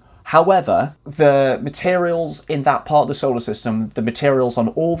chlorine. However, the materials in that part of the solar system, the materials on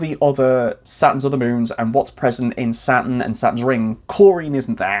all the other Saturn's other moons and what's present in Saturn and Saturn's ring, chlorine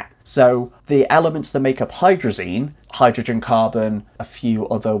isn't there. So the elements that make up hydrazine, hydrogen, carbon, a few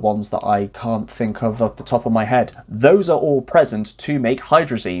other ones that I can't think of off the top of my head, those are all present to make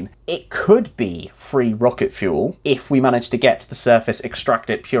hydrazine. It could be free rocket fuel if we manage to get to the surface, extract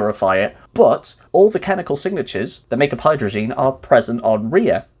it, purify it, but all the chemical signatures that make up hydrazine are present on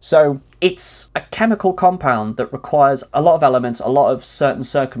Rhea. So it's a chemical compound that requires a lot of elements, a lot of certain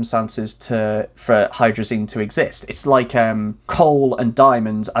circumstances for hydrazine to exist. It's like coal and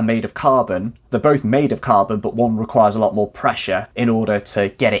diamonds are made of carbon. They're both made of carbon, but one requires a lot more pressure in order to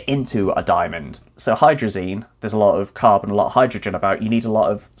get it into a diamond. So hydrazine, there's a lot of carbon, a lot of hydrogen about. You need a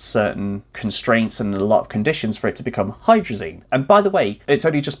lot of certain constraints and a lot of conditions for it to become hydrazine. And by the way, it's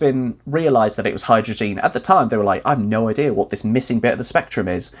only just been realised that it was hydrazine. At the time, they were like, I have no idea what this missing bit of the spectrum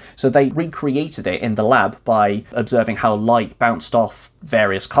is. So they recreated it in the lab by observing how light bounced off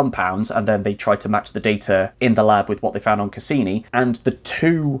various compounds, and then they tried to match the data in the lab with what they found on Cassini. And the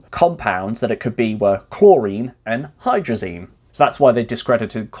two compounds that it could be were chlorine and hydrazine. So that's why they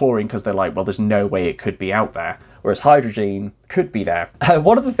discredited chlorine, because they're like, well, there's no way it could be out there. Whereas hydrazine could be there.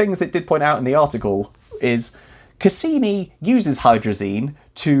 One of the things it did point out in the article is Cassini uses hydrazine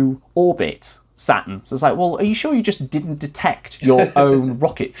to orbit Saturn. So it's like, well, are you sure you just didn't detect your own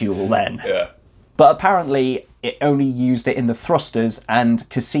rocket fuel then? Yeah. But apparently it only used it in the thrusters, and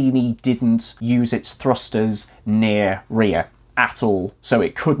Cassini didn't use its thrusters near Rhea at all. So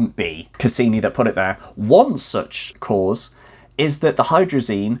it couldn't be Cassini that put it there. One such cause is that the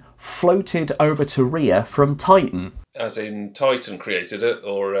hydrazine floated over to Rhea from Titan. As in Titan created it,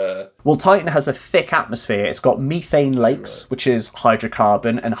 or... Well, Titan has a thick atmosphere. It's got methane lakes, which is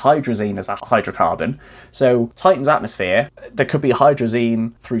hydrocarbon, and hydrazine is a hydrocarbon. So Titan's atmosphere, there could be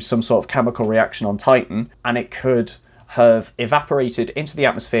hydrazine through some sort of chemical reaction on Titan, and it could have evaporated into the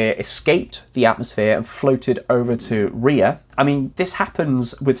atmosphere, escaped the atmosphere, and floated over to Rhea. I mean, this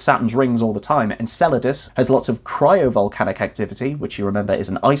happens with Saturn's rings all the time. Enceladus has lots of cryovolcanic activity, which you remember is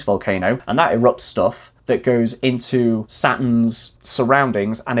an ice volcano, and that erupts stuff that goes into Saturn's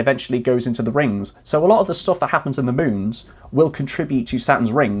surroundings and eventually goes into the rings. So a lot of the stuff that happens in the moons will contribute to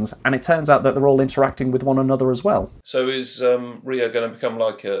Saturn's rings, and it turns out that they're all interacting with one another as well. So is Rhea going to become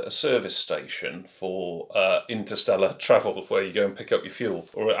like a service station for interstellar travel where you go and pick up your fuel?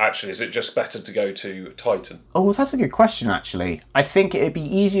 Or actually, is it just better to go to Titan? Oh, well, that's a good question, actually. actually. I think it'd be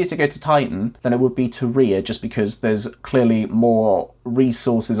easier to go to Titan than it would be to Rhea, just because there's clearly more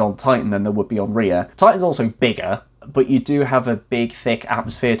resources on Titan than there would be on Rhea. Titan's also bigger, but you do have a big, thick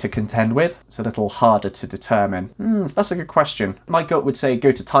atmosphere to contend with. It's a little harder to determine. That's a good question. My gut would say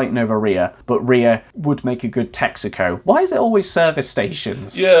go to Titan over Rhea, but Rhea would make a good Texaco. Why is it always service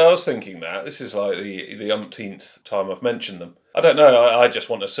stations? Yeah, I was thinking that. This is like the umpteenth time I've mentioned them. I don't know, I just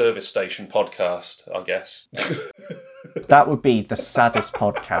want a service station podcast, I guess. That would be the saddest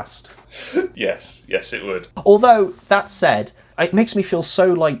podcast. Yes, it would. Although, that said, it makes me feel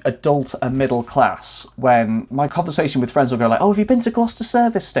so like adult and middle class when my conversation with friends will go like, oh, have you been to Gloucester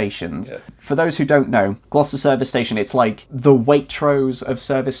service stations? Yeah. For those who don't know, Gloucester service station, it's like the Waitrose of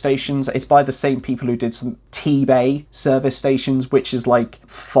service stations. It's by the same people who did some T-Bay service stations, which is like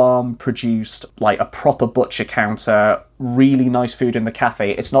farm produced, like a proper butcher counter, really nice food in the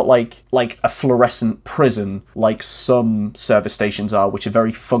cafe. It's not like a fluorescent prison like some service stations are, which are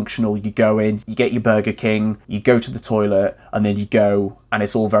very functional. You go in, you get your Burger King, you go to the toilet, and then you go, and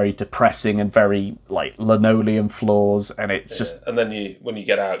it's all very depressing and very like linoleum floors, and it's just... And then when you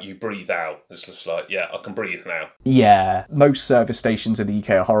get out, you breathe out. It's just like, yeah, I can breathe now. Yeah, most service stations in the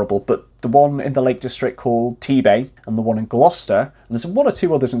UK are horrible, but the one in the Lake District called T-Bay and the one in Gloucester, and there's one or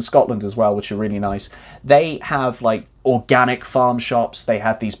two others in Scotland as well, which are really nice. They have like organic farm shops, they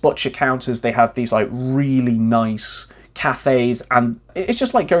have these butcher counters, they have these like really nice cafes, and it's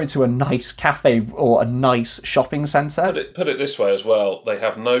just like going to a nice cafe or a nice shopping centre. Put it this way as well, they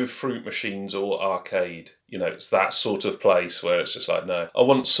have no fruit machines or arcade. You know, it's that sort of place where it's just like, no. I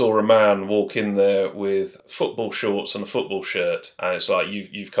once saw a man walk in there with football shorts and a football shirt, and it's like,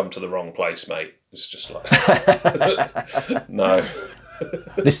 you've come to the wrong place, mate. It's just like, no.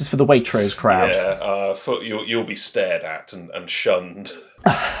 This is for the Waitrose crowd. Yeah, you'll be stared at and shunned.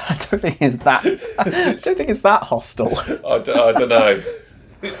 I don't think it's that hostile. I don't know.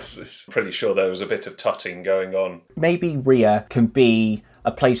 It's pretty sure there was a bit of tutting going on. Maybe Rhea can be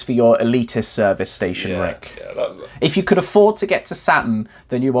a place for your elitist service station, Rick. Yeah, if you could afford to get to Saturn,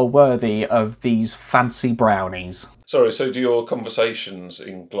 then you are worthy of these fancy brownies. Sorry, so do your conversations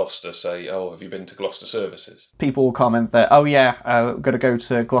in Gloucester say, oh, have you been to Gloucester services? People will comment that, oh yeah, we're going to go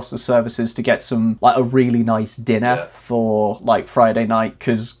to Gloucester services to get some, like, a really nice dinner for, like, Friday night,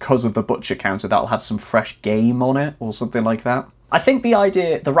 because of the butcher counter, that'll have some fresh game on it, or something like that. I think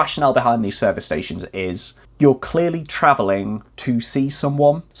the rationale behind these service stations is you're clearly travelling to see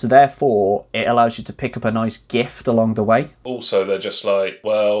someone, so therefore it allows you to pick up a nice gift along the way. Also, they're just like,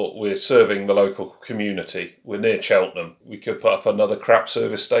 well, we're serving the local community. We're near Cheltenham. We could put up another crap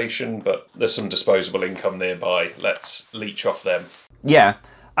service station, but there's some disposable income nearby. Let's leech off them. Yeah,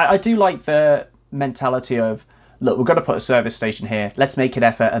 I do like the mentality of, look, we're going to put a service station here. Let's make an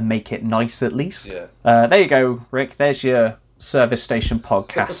effort and make it nice at least. Yeah. There you go, Rick. There's your service station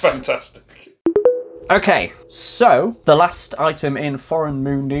podcast. Fantastic. Okay, so the last item in foreign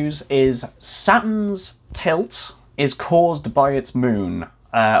moon news is Saturn's tilt is caused by its moon.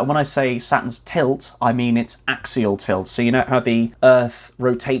 When I say Saturn's tilt, I mean its axial tilt. So you know how the Earth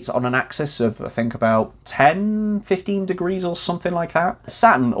rotates on an axis of, I think, about 10, 15 degrees or something like that?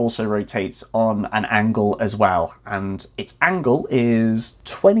 Saturn also rotates on an angle as well, and its angle is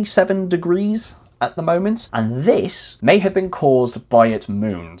 27 degrees at the moment, and this may have been caused by its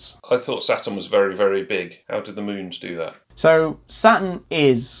moons. I thought Saturn was very, very big. How did the moons do that? So Saturn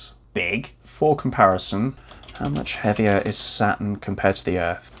is big. For comparison, how much heavier is Saturn compared to the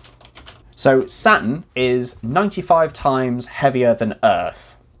Earth? So Saturn is 95 times heavier than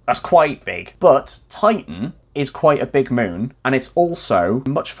Earth. That's quite big. But Titan is quite a big moon, and it's also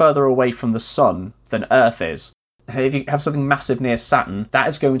much further away from the Sun than Earth is. If you have something massive near Saturn, that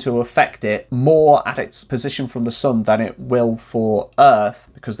is going to affect it more at its position from the Sun than it will for Earth,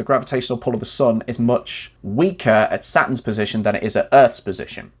 because the gravitational pull of the Sun is much weaker at Saturn's position than it is at Earth's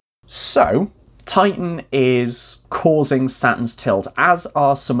position. So, Titan is causing Saturn's tilt, as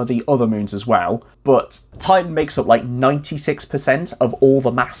are some of the other moons as well, but Titan makes up like 96% of all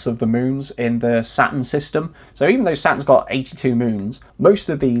the mass of the moons in the Saturn system. So even though Saturn's got 82 moons, most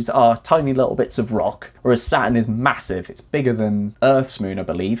of these are tiny little bits of rock, whereas Saturn is massive. It's bigger than Earth's moon, I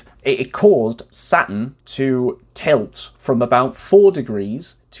believe. It caused Saturn to tilt from about 4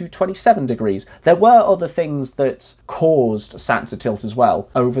 degrees to 27 degrees. There were other things that caused Saturn to tilt as well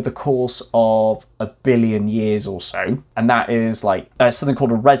over the course of 1 billion years or so, and that is like something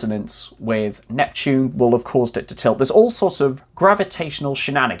called a resonance with Neptune will have caused it to tilt. There's all sorts of gravitational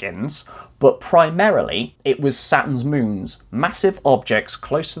shenanigans, but primarily it was Saturn's moons. Massive objects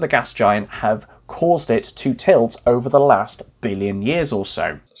close to the gas giant have caused it to tilt over the last billion years or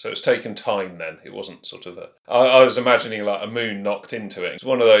so. So it's taken time then. It wasn't sort of I was imagining like a moon knocked into it. It's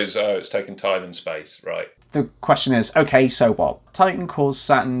one of those, it's taken time and space, right? The question is, okay, so what? Titan caused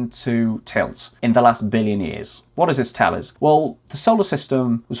Saturn to tilt in the last billion years. What does this tell us? Well, the solar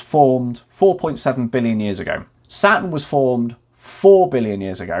system was formed 4.7 billion years ago. Saturn was formed 4 billion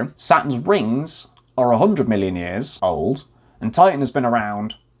years ago. Saturn's rings are 100 million years old, and Titan has been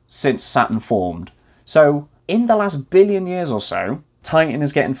around since Saturn formed. So, in the last billion years or so, Titan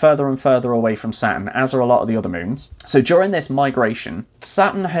is getting further and further away from Saturn, as are a lot of the other moons. So during this migration,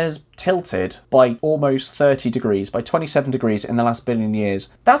 Saturn has tilted by almost 30 degrees, by 27 degrees in the last billion years.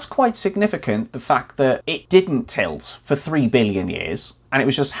 That's quite significant, the fact that it didn't tilt for 3 billion years, and it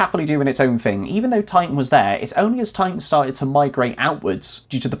was just happily doing its own thing. Even though Titan was there, it's only as Titan started to migrate outwards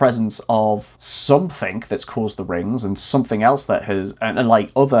due to the presence of something that's caused the rings and something else that has, and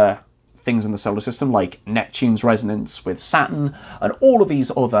like other things in the solar system like Neptune's resonance with Saturn and all of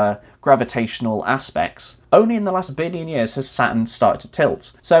these other gravitational aspects. Only in the last billion years has Saturn started to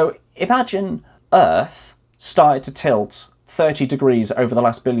tilt. So imagine Earth started to tilt 30 degrees over the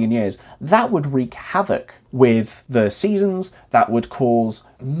last billion years. That would wreak havoc with the seasons. That would cause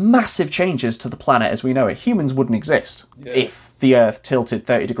massive changes to the planet as we know it. Humans wouldn't exist if the Earth tilted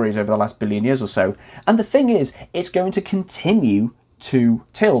 30 degrees over the last billion years or so. And the thing is, it's going to continue to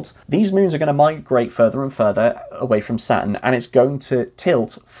tilt. These moons are going to migrate further and further away from Saturn, and it's going to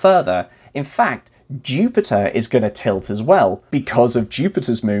tilt further. In fact, Jupiter is going to tilt as well because of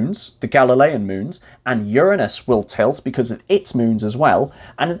Jupiter's moons, the Galilean moons, and Uranus will tilt because of its moons as well.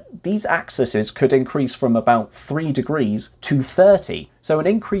 And these axes could increase from about 3 degrees to 30. So an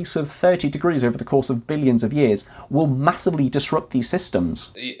increase of 30 degrees over the course of billions of years will massively disrupt these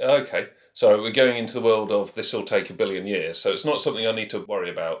systems. Okay. So we're going into the world of this will take a billion years. So it's not something I need to worry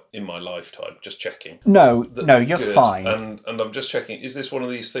about in my lifetime. Just checking. No, you're fine. And I'm just checking. Is this one of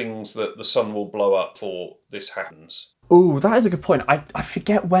these things that the sun will blow up before this happens? Ooh, that is a good point. I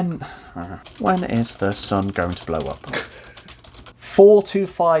forget when. When is the sun going to blow up? 4 to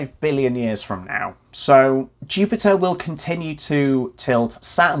 5 billion years from now. So Jupiter will continue to tilt.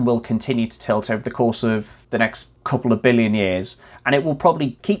 Saturn will continue to tilt over the course of the next couple of billion years. And it will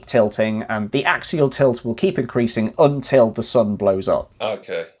probably keep tilting, and the axial tilt will keep increasing until the sun blows up.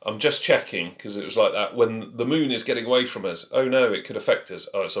 Okay. I'm just checking, because it was like that. When the moon is getting away from us, oh no, it could affect us.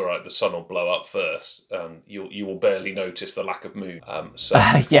 Oh, it's all right, the sun will blow up first. You will barely notice the lack of moon.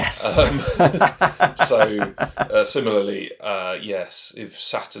 Yes. Similarly, yes, if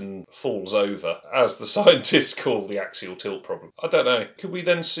Saturn falls over, as the scientists call the axial tilt problem, I don't know, could we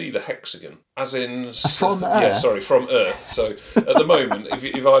then see the hexagon? As in... From Earth? Yeah, sorry, from Earth. So at the moment,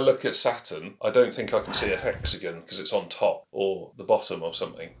 if I look at Saturn, I don't think I can see a hexagon because it's on top or the bottom or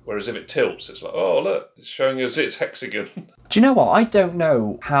something. Whereas if it tilts, it's like, oh, look, it's showing us its hexagon. Do you know what? I don't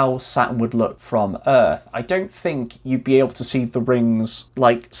know how Saturn would look from Earth. I don't think you'd be able to see the rings,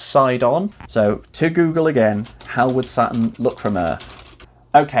 like, side on. So, to Google again, how would Saturn look from Earth?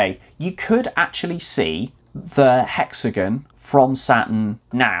 Okay, you could actually see the hexagon from Saturn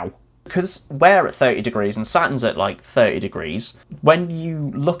now. Because we're at 30 degrees and Saturn's at like 30 degrees, when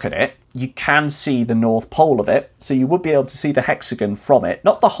you look at it, you can see the North Pole of it, so you would be able to see the hexagon from it.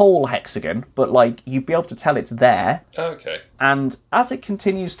 Not the whole hexagon, but like you'd be able to tell it's there. Okay. And as it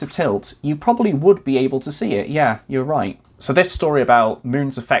continues to tilt, you probably would be able to see it. Yeah, you're right. So this story about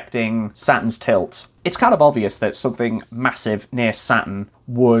moons affecting Saturn's tilt, it's kind of obvious that something massive near Saturn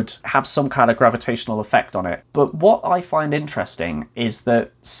would have some kind of gravitational effect on it. But what I find interesting is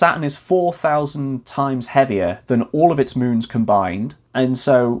that Saturn is 4,000 times heavier than all of its moons combined. And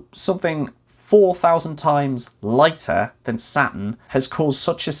so something 4,000 times lighter than Saturn has caused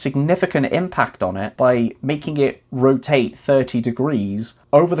such a significant impact on it by making it rotate 30 degrees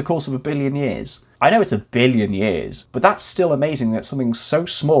over the course of a billion years. I know it's a billion years, but that's still amazing that something so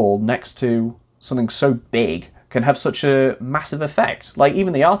small next to something so big can have such a massive effect. Like,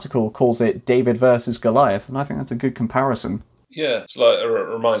 even the article calls it David versus Goliath, and I think that's a good comparison. Yeah, it's like, it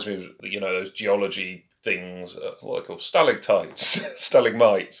reminds me of, those geology things, what are they called? Stalactites,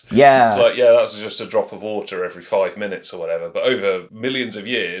 stalagmites. Yeah. It's like, yeah, that's just a drop of water every 5 minutes or whatever. But over millions of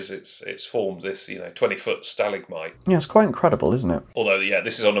years, it's formed this, 20-foot stalagmite. Yeah, it's quite incredible, isn't it? Although, yeah,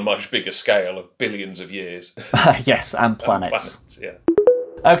 this is on a much bigger scale of billions of years. Yes, and planets. And planets, yeah.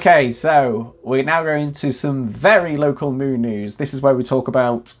 Okay, so we're now going to some very local moon news. This is where we talk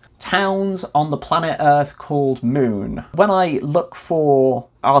about towns on the planet Earth called Moon. When I look for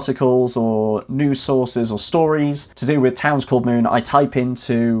articles or news sources or stories to do with towns called Moon, I type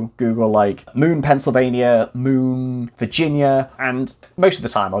into Google like Moon, Pennsylvania, Moon, Virginia, and most of the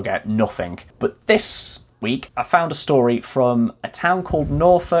time I'll get nothing. But this week I found a story from a town called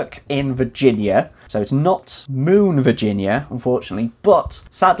Norfolk in Virginia. So it's not Moon, Virginia, unfortunately, but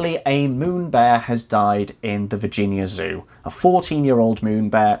sadly a moon bear has died in the Virginia Zoo. A 14-year-old moon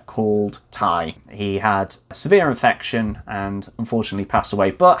bear called Ty. He had a severe infection and unfortunately passed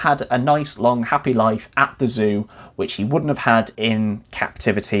away, but had a nice, long, happy life at the zoo, which he wouldn't have had in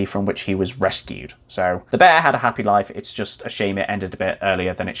captivity from which he was rescued. So the bear had a happy life. It's just a shame it ended a bit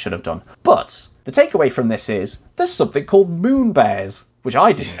earlier than it should have done. But the takeaway from this is there's something called moon bears, which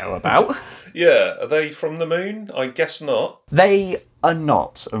I didn't know about. Yeah, are they from the moon? I guess not. They are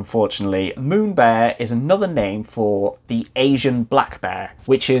not, unfortunately. Moon bear is another name for the Asian black bear,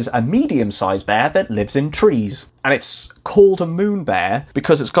 which is a medium-sized bear that lives in trees. And it's called a moon bear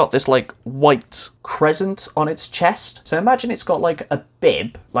because it's got this like white crescent on its chest. So imagine it's got like a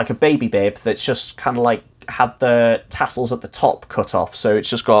bib, like a baby bib, that's just kind of like had the tassels at the top cut off, so it's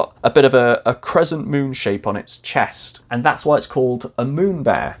just got a bit of a crescent moon shape on its chest, and that's why it's called a moon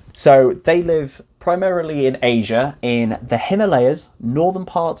bear. So they live primarily in Asia, in the Himalayas, northern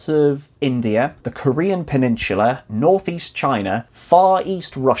parts of India, the Korean Peninsula, northeast China, far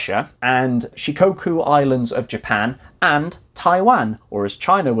east Russia, and Shikoku Islands of Japan, and Taiwan, or as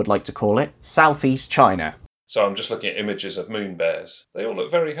China would like to call it, southeast China. So I'm just looking at images of moon bears. They all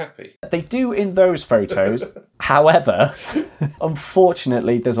look very happy. They do in those photos. However,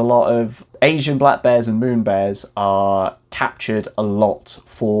 unfortunately, there's a lot of Asian black bears and moon bears are captured a lot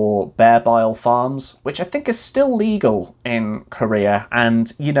for bear bile farms, which I think is still legal in Korea.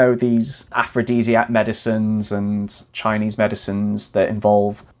 And, you know, these aphrodisiac medicines and Chinese medicines that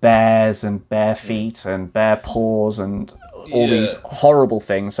involve bears and bare feet and bear paws and all these horrible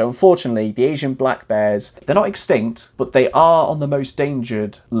things. So unfortunately, the Asian black bears, they're not extinct, but they are on the most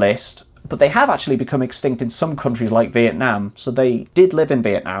endangered list. But they have actually become extinct in some countries like Vietnam. So they did live in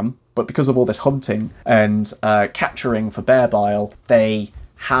Vietnam, but because of all this hunting and capturing for bear bile, they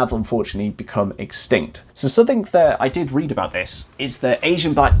have unfortunately become extinct. So something that I did read about this is that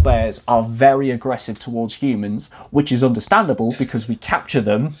Asian black bears are very aggressive towards humans, which is understandable because we capture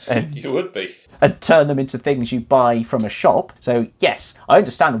them and You would be. and turn them into things you buy from a shop. So yes, I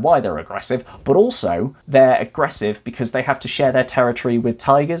understand why they're aggressive, but also they're aggressive because they have to share their territory with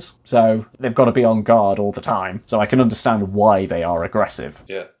tigers. So they've got to be on guard all the time. So I can understand why they are aggressive.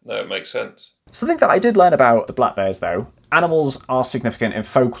 Yeah, no, it makes sense. Something that I did learn about the black bears though, animals are significant in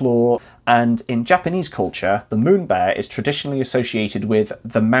folklore, and in Japanese culture, the moon bear is traditionally associated with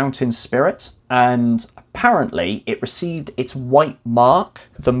the mountain spirit, and apparently it received its white mark,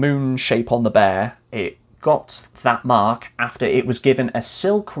 the moon shape on the bear. It got that mark after it was given a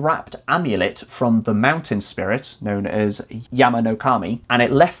silk-wrapped amulet from the mountain spirit, known as Yama no Kami, and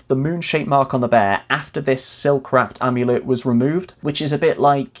it left the moon-shaped mark on the bear after this silk-wrapped amulet was removed, which is a bit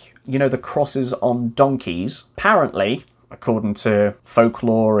like, you know, the crosses on donkeys. Apparently, according to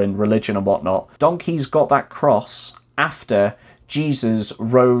folklore and religion and whatnot, donkeys got that cross after Jesus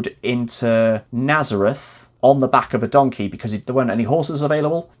rode into Nazareth on the back of a donkey because there weren't any horses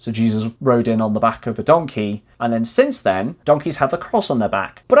available. So Jesus rode in on the back of a donkey. And then since then, donkeys have the cross on their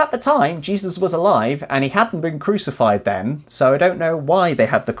back. But at the time, Jesus was alive and he hadn't been crucified then. So I don't know why they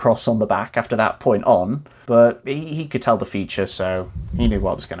had the cross on the back after that point on. But he could tell the future, so he knew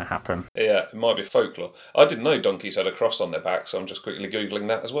what was going to happen. Yeah, it might be folklore. I didn't know donkeys had a cross on their back, so I'm just quickly Googling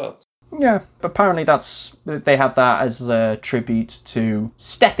that as well. Yeah, but apparently they have that as a tribute to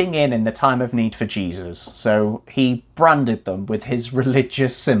stepping in the time of need for Jesus. So he branded them with his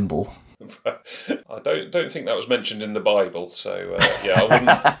religious symbol. I don't think that was mentioned in the Bible, so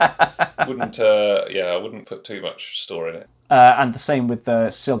I wouldn't put too much store in it. And the same with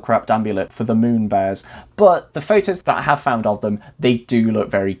the silk-wrapped amulet for the moon bears. But the photos that I have found of them, they do look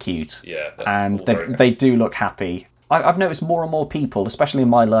very cute. Yeah, and they do look happy. I've noticed more and more people, especially in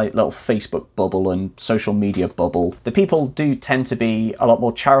my little Facebook bubble and social media bubble, the people do tend to be a lot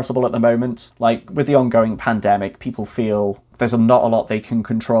more charitable at the moment. Like, with the ongoing pandemic, people feel there's not a lot they can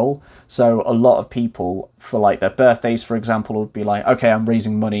control. So a lot of people, for like their birthdays, for example, would be like, okay, I'm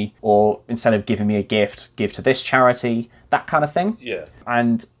raising money, or instead of giving me a gift, give to this charity, that kind of thing. Yeah.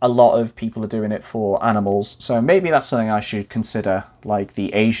 And a lot of people are doing it for animals. So maybe that's something I should consider, like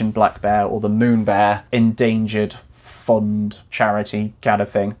the Asian black bear or the moon bear endangered fund charity kind of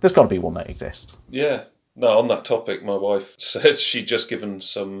thing. There's got to be one that exists. Yeah. No, on that topic, my wife says she'd just given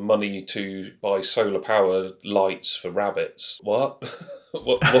some money to buy solar power lights for rabbits. What?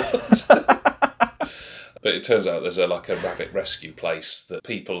 What? But it turns out there's a rabbit rescue place that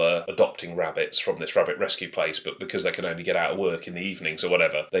people are adopting rabbits from this rabbit rescue place, but because they can only get out of work in the evenings or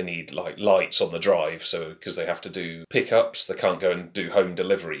whatever, they need lights on the drive. So because they have to do pickups, they can't go and do home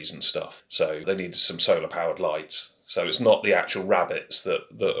deliveries and stuff. So they need some solar powered lights. So it's not the actual rabbits that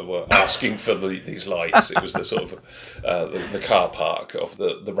were asking for these lights. It was the sort of the car park of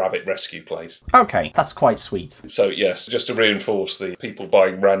the rabbit rescue place. Okay, that's quite sweet. So yes, just to reinforce the people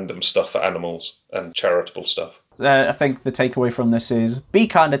buying random stuff for animals and charitable stuff. I think the takeaway from this is be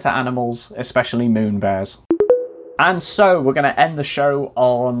kinder to animals, especially moon bears. And so we're going to end the show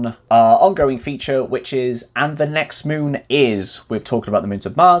on our ongoing feature, which is And the Next Moon Is. We've talked about the moons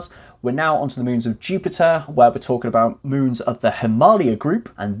of Mars. We're now onto the moons of Jupiter, where we're talking about moons of the Himalaya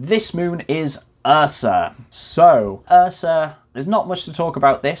group. And this moon is Ursa. So, Ursa, there's not much to talk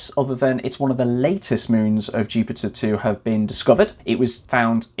about this other than it's one of the latest moons of Jupiter to have been discovered. It was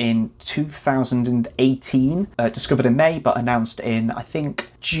found in 2018, discovered in May, but announced in, I think,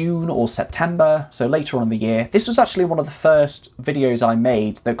 June or September, so later on in the year. This was actually one of the first videos I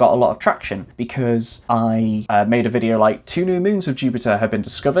made that got a lot of traction because I made a video like 2 new moons of Jupiter have been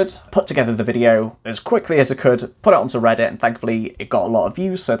discovered, put together the video as quickly as I could, put it onto Reddit, and thankfully it got a lot of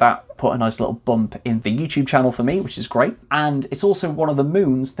views, so that put a nice little bump in the YouTube channel for me, which is great. And it's also one of the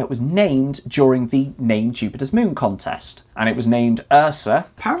moons that was named during the Name Jupiter's Moon contest, and it was named Ursa.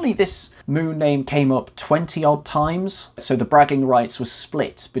 Apparently this moon name came up 20 odd times, so the bragging rights were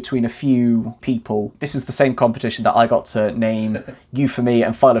split between a few people. This is the same competition that I got to name Euphemy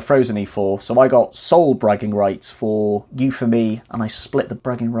and Phyllophrosyne for, so I got sole bragging rights for Euphemy, and I split the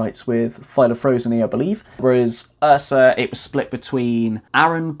bragging rights with Phyllophrosyne, I believe. Whereas Ursa, it was split between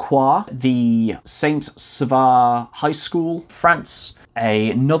Aaron Croix, the Saint Savard High School, France,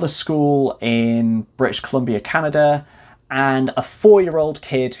 another school in British Columbia, Canada, and a 4-year-old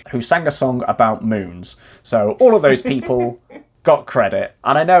kid who sang a song about moons. So all of those people got credit.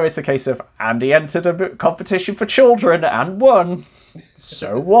 And I know it's a case of Andy entered a competition for children and won.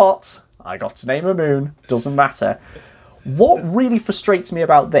 So what? I got to name a moon. Doesn't matter. What really frustrates me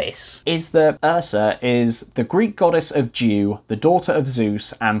about this is that Ursa is the Greek goddess of dew, the daughter of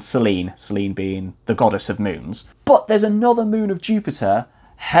Zeus, and Selene being the goddess of moons. But there's another moon of Jupiter,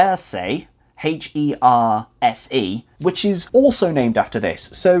 Herse, Herse, which is also named after this.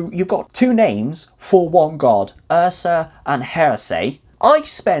 So you've got 2 names for one god, Ursa and Herse. I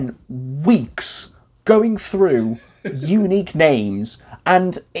spent weeks going through unique names,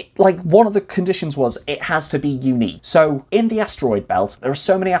 and one of the conditions was it has to be unique. So in the asteroid belt, there are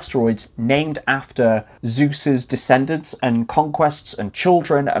so many asteroids named after Zeus's descendants and conquests and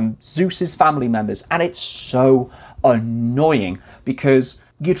children and Zeus's family members, and it's so annoying because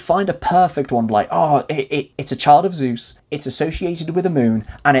you'd find a perfect one like, it's a child of Zeus, it's associated with a moon,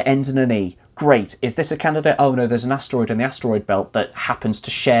 and it ends in an E. Great. Is this a candidate? Oh no, there's an asteroid in the asteroid belt that happens to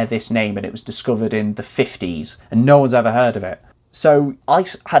share this name, and it was discovered in the 50s, and no one's ever heard of it. So I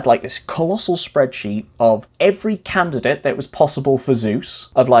had this colossal spreadsheet of every candidate that was possible for Zeus,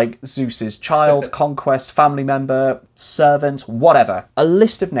 of Zeus's child, conquest, family member, servant, whatever. A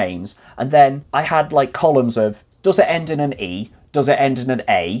list of names, and then I had columns of, does it end in an E? Does it end in an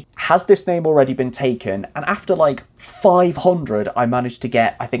A? Has this name already been taken? And after 500, I managed to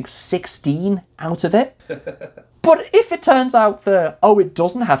get, I think, 16 out of it. But if it turns out that, it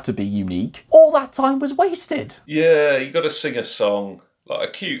doesn't have to be unique, all that time was wasted. Yeah, you got to sing a song. A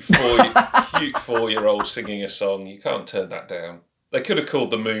cute 4-year-old singing a song. You can't turn that down. They could have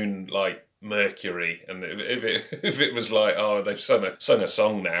called the moon, Mercury, and if it was they've sung a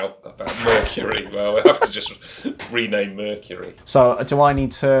song now about Mercury, well, we have to just rename Mercury. So do I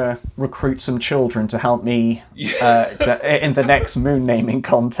need to recruit some children to help me in the next moon naming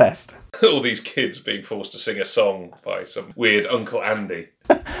contest? All these kids being forced to sing a song by some weird Uncle Andy.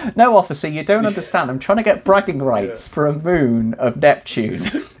 No, officer, you don't understand. I'm trying to get bragging rights for a moon of Neptune.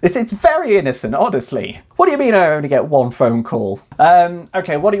 It's very innocent, honestly. What do you mean I only get 1 phone call?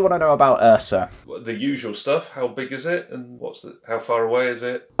 Okay, what do you want to know about Ursa? The usual stuff. How big is it, and how far away is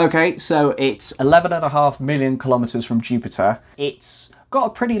it? Okay, so it's 11.5 million kilometres from Jupiter. It's got a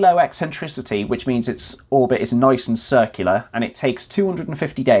pretty low eccentricity, which means its orbit is nice and circular, and it takes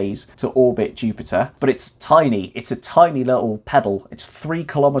 250 days to orbit Jupiter. But it's tiny. It's a tiny little pebble. It's 3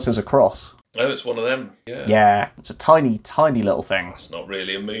 kilometres across. Oh, it's one of them. Yeah. Yeah, it's a tiny, tiny little thing. That's not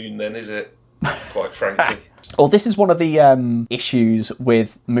really a moon then, is it? Quite frankly. Well, this is one of the issues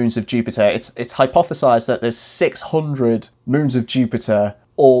with moons of Jupiter. It's hypothesised that there's 600 moons of Jupiter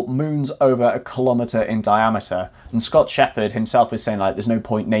or moons over 1 kilometre in diameter. And Scott Shepherd himself is saying, like, there's no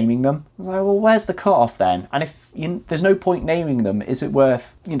point naming them. I was like, well, where's the cut-off then? And if there's no point naming them, is it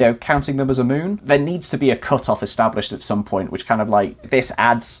worth, counting them as a moon? There needs to be a cut-off established at some point, which kind of like, this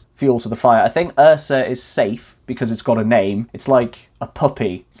adds fuel to the fire. I think Ursa is safe because it's got a name. It's like a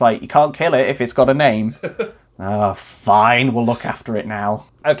puppy. It's like, you can't kill it if it's got a name. Fine, we'll look after it now.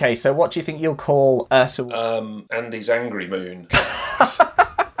 Okay, so what do you think you'll call Ursa? Andy's angry moon.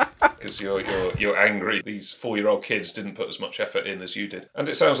 Because you're angry. These 4-year-old kids didn't put as much effort in as you did. And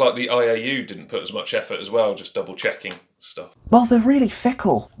it sounds like the IAU didn't put as much effort as well, just double-checking stuff. Well, they're really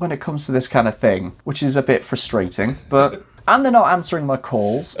fickle when it comes to this kind of thing, which is a bit frustrating, but... And they're not answering my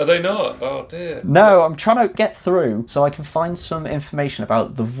calls. Are they not? Oh, dear. No, I'm trying to get through so I can find some information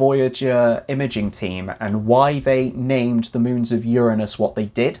about the Voyager imaging team and why they named the moons of Uranus what they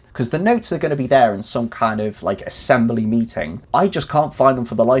did. Because the notes are going to be there in some kind of, like, assembly meeting. I just can't find them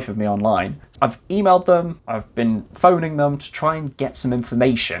for the life of me online. I've emailed them, I've been phoning them to try and get some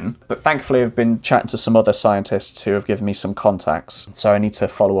information, but thankfully I've been chatting to some other scientists who have given me some contacts, so I need to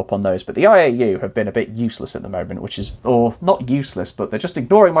follow up on those. But the IAU have been a bit useless at the moment, or not useless, but they're just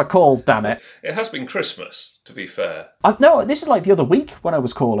ignoring my calls, damn it. It has been Christmas, to be fair. No, this is like the other week when I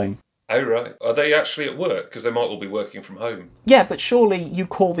was calling. Oh, right. Are they actually at work? Because they might all be working from home. Yeah, but surely you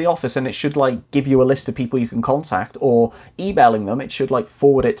call the office and it should, like, give you a list of people you can contact, or emailing them, it should, like,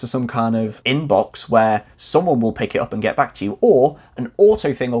 forward it to some kind of inbox where someone will pick it up and get back to you, or an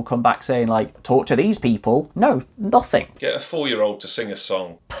auto thing will come back saying, like, talk to these people. No, nothing. Get a 4-year-old to sing a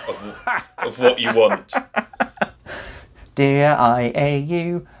song of what you want. Dear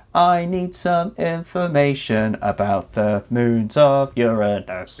IAU, I need some information about the moons of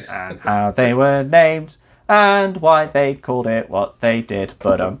Uranus and how they were named and why they called it what they did.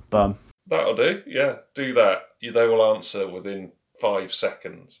 Bum. That'll do. Yeah, do that. They will answer within 5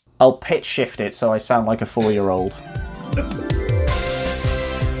 seconds. I'll pitch shift it so I sound like a 4-year-old.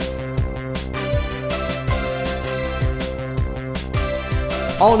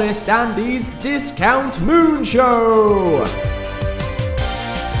 Honest Andy's Discount Moon Show!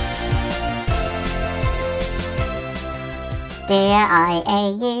 Dear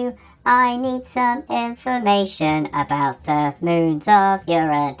IAU, I need some information about the moons of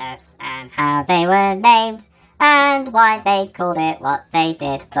Uranus and how they were named and why they called it what they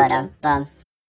did. Bum.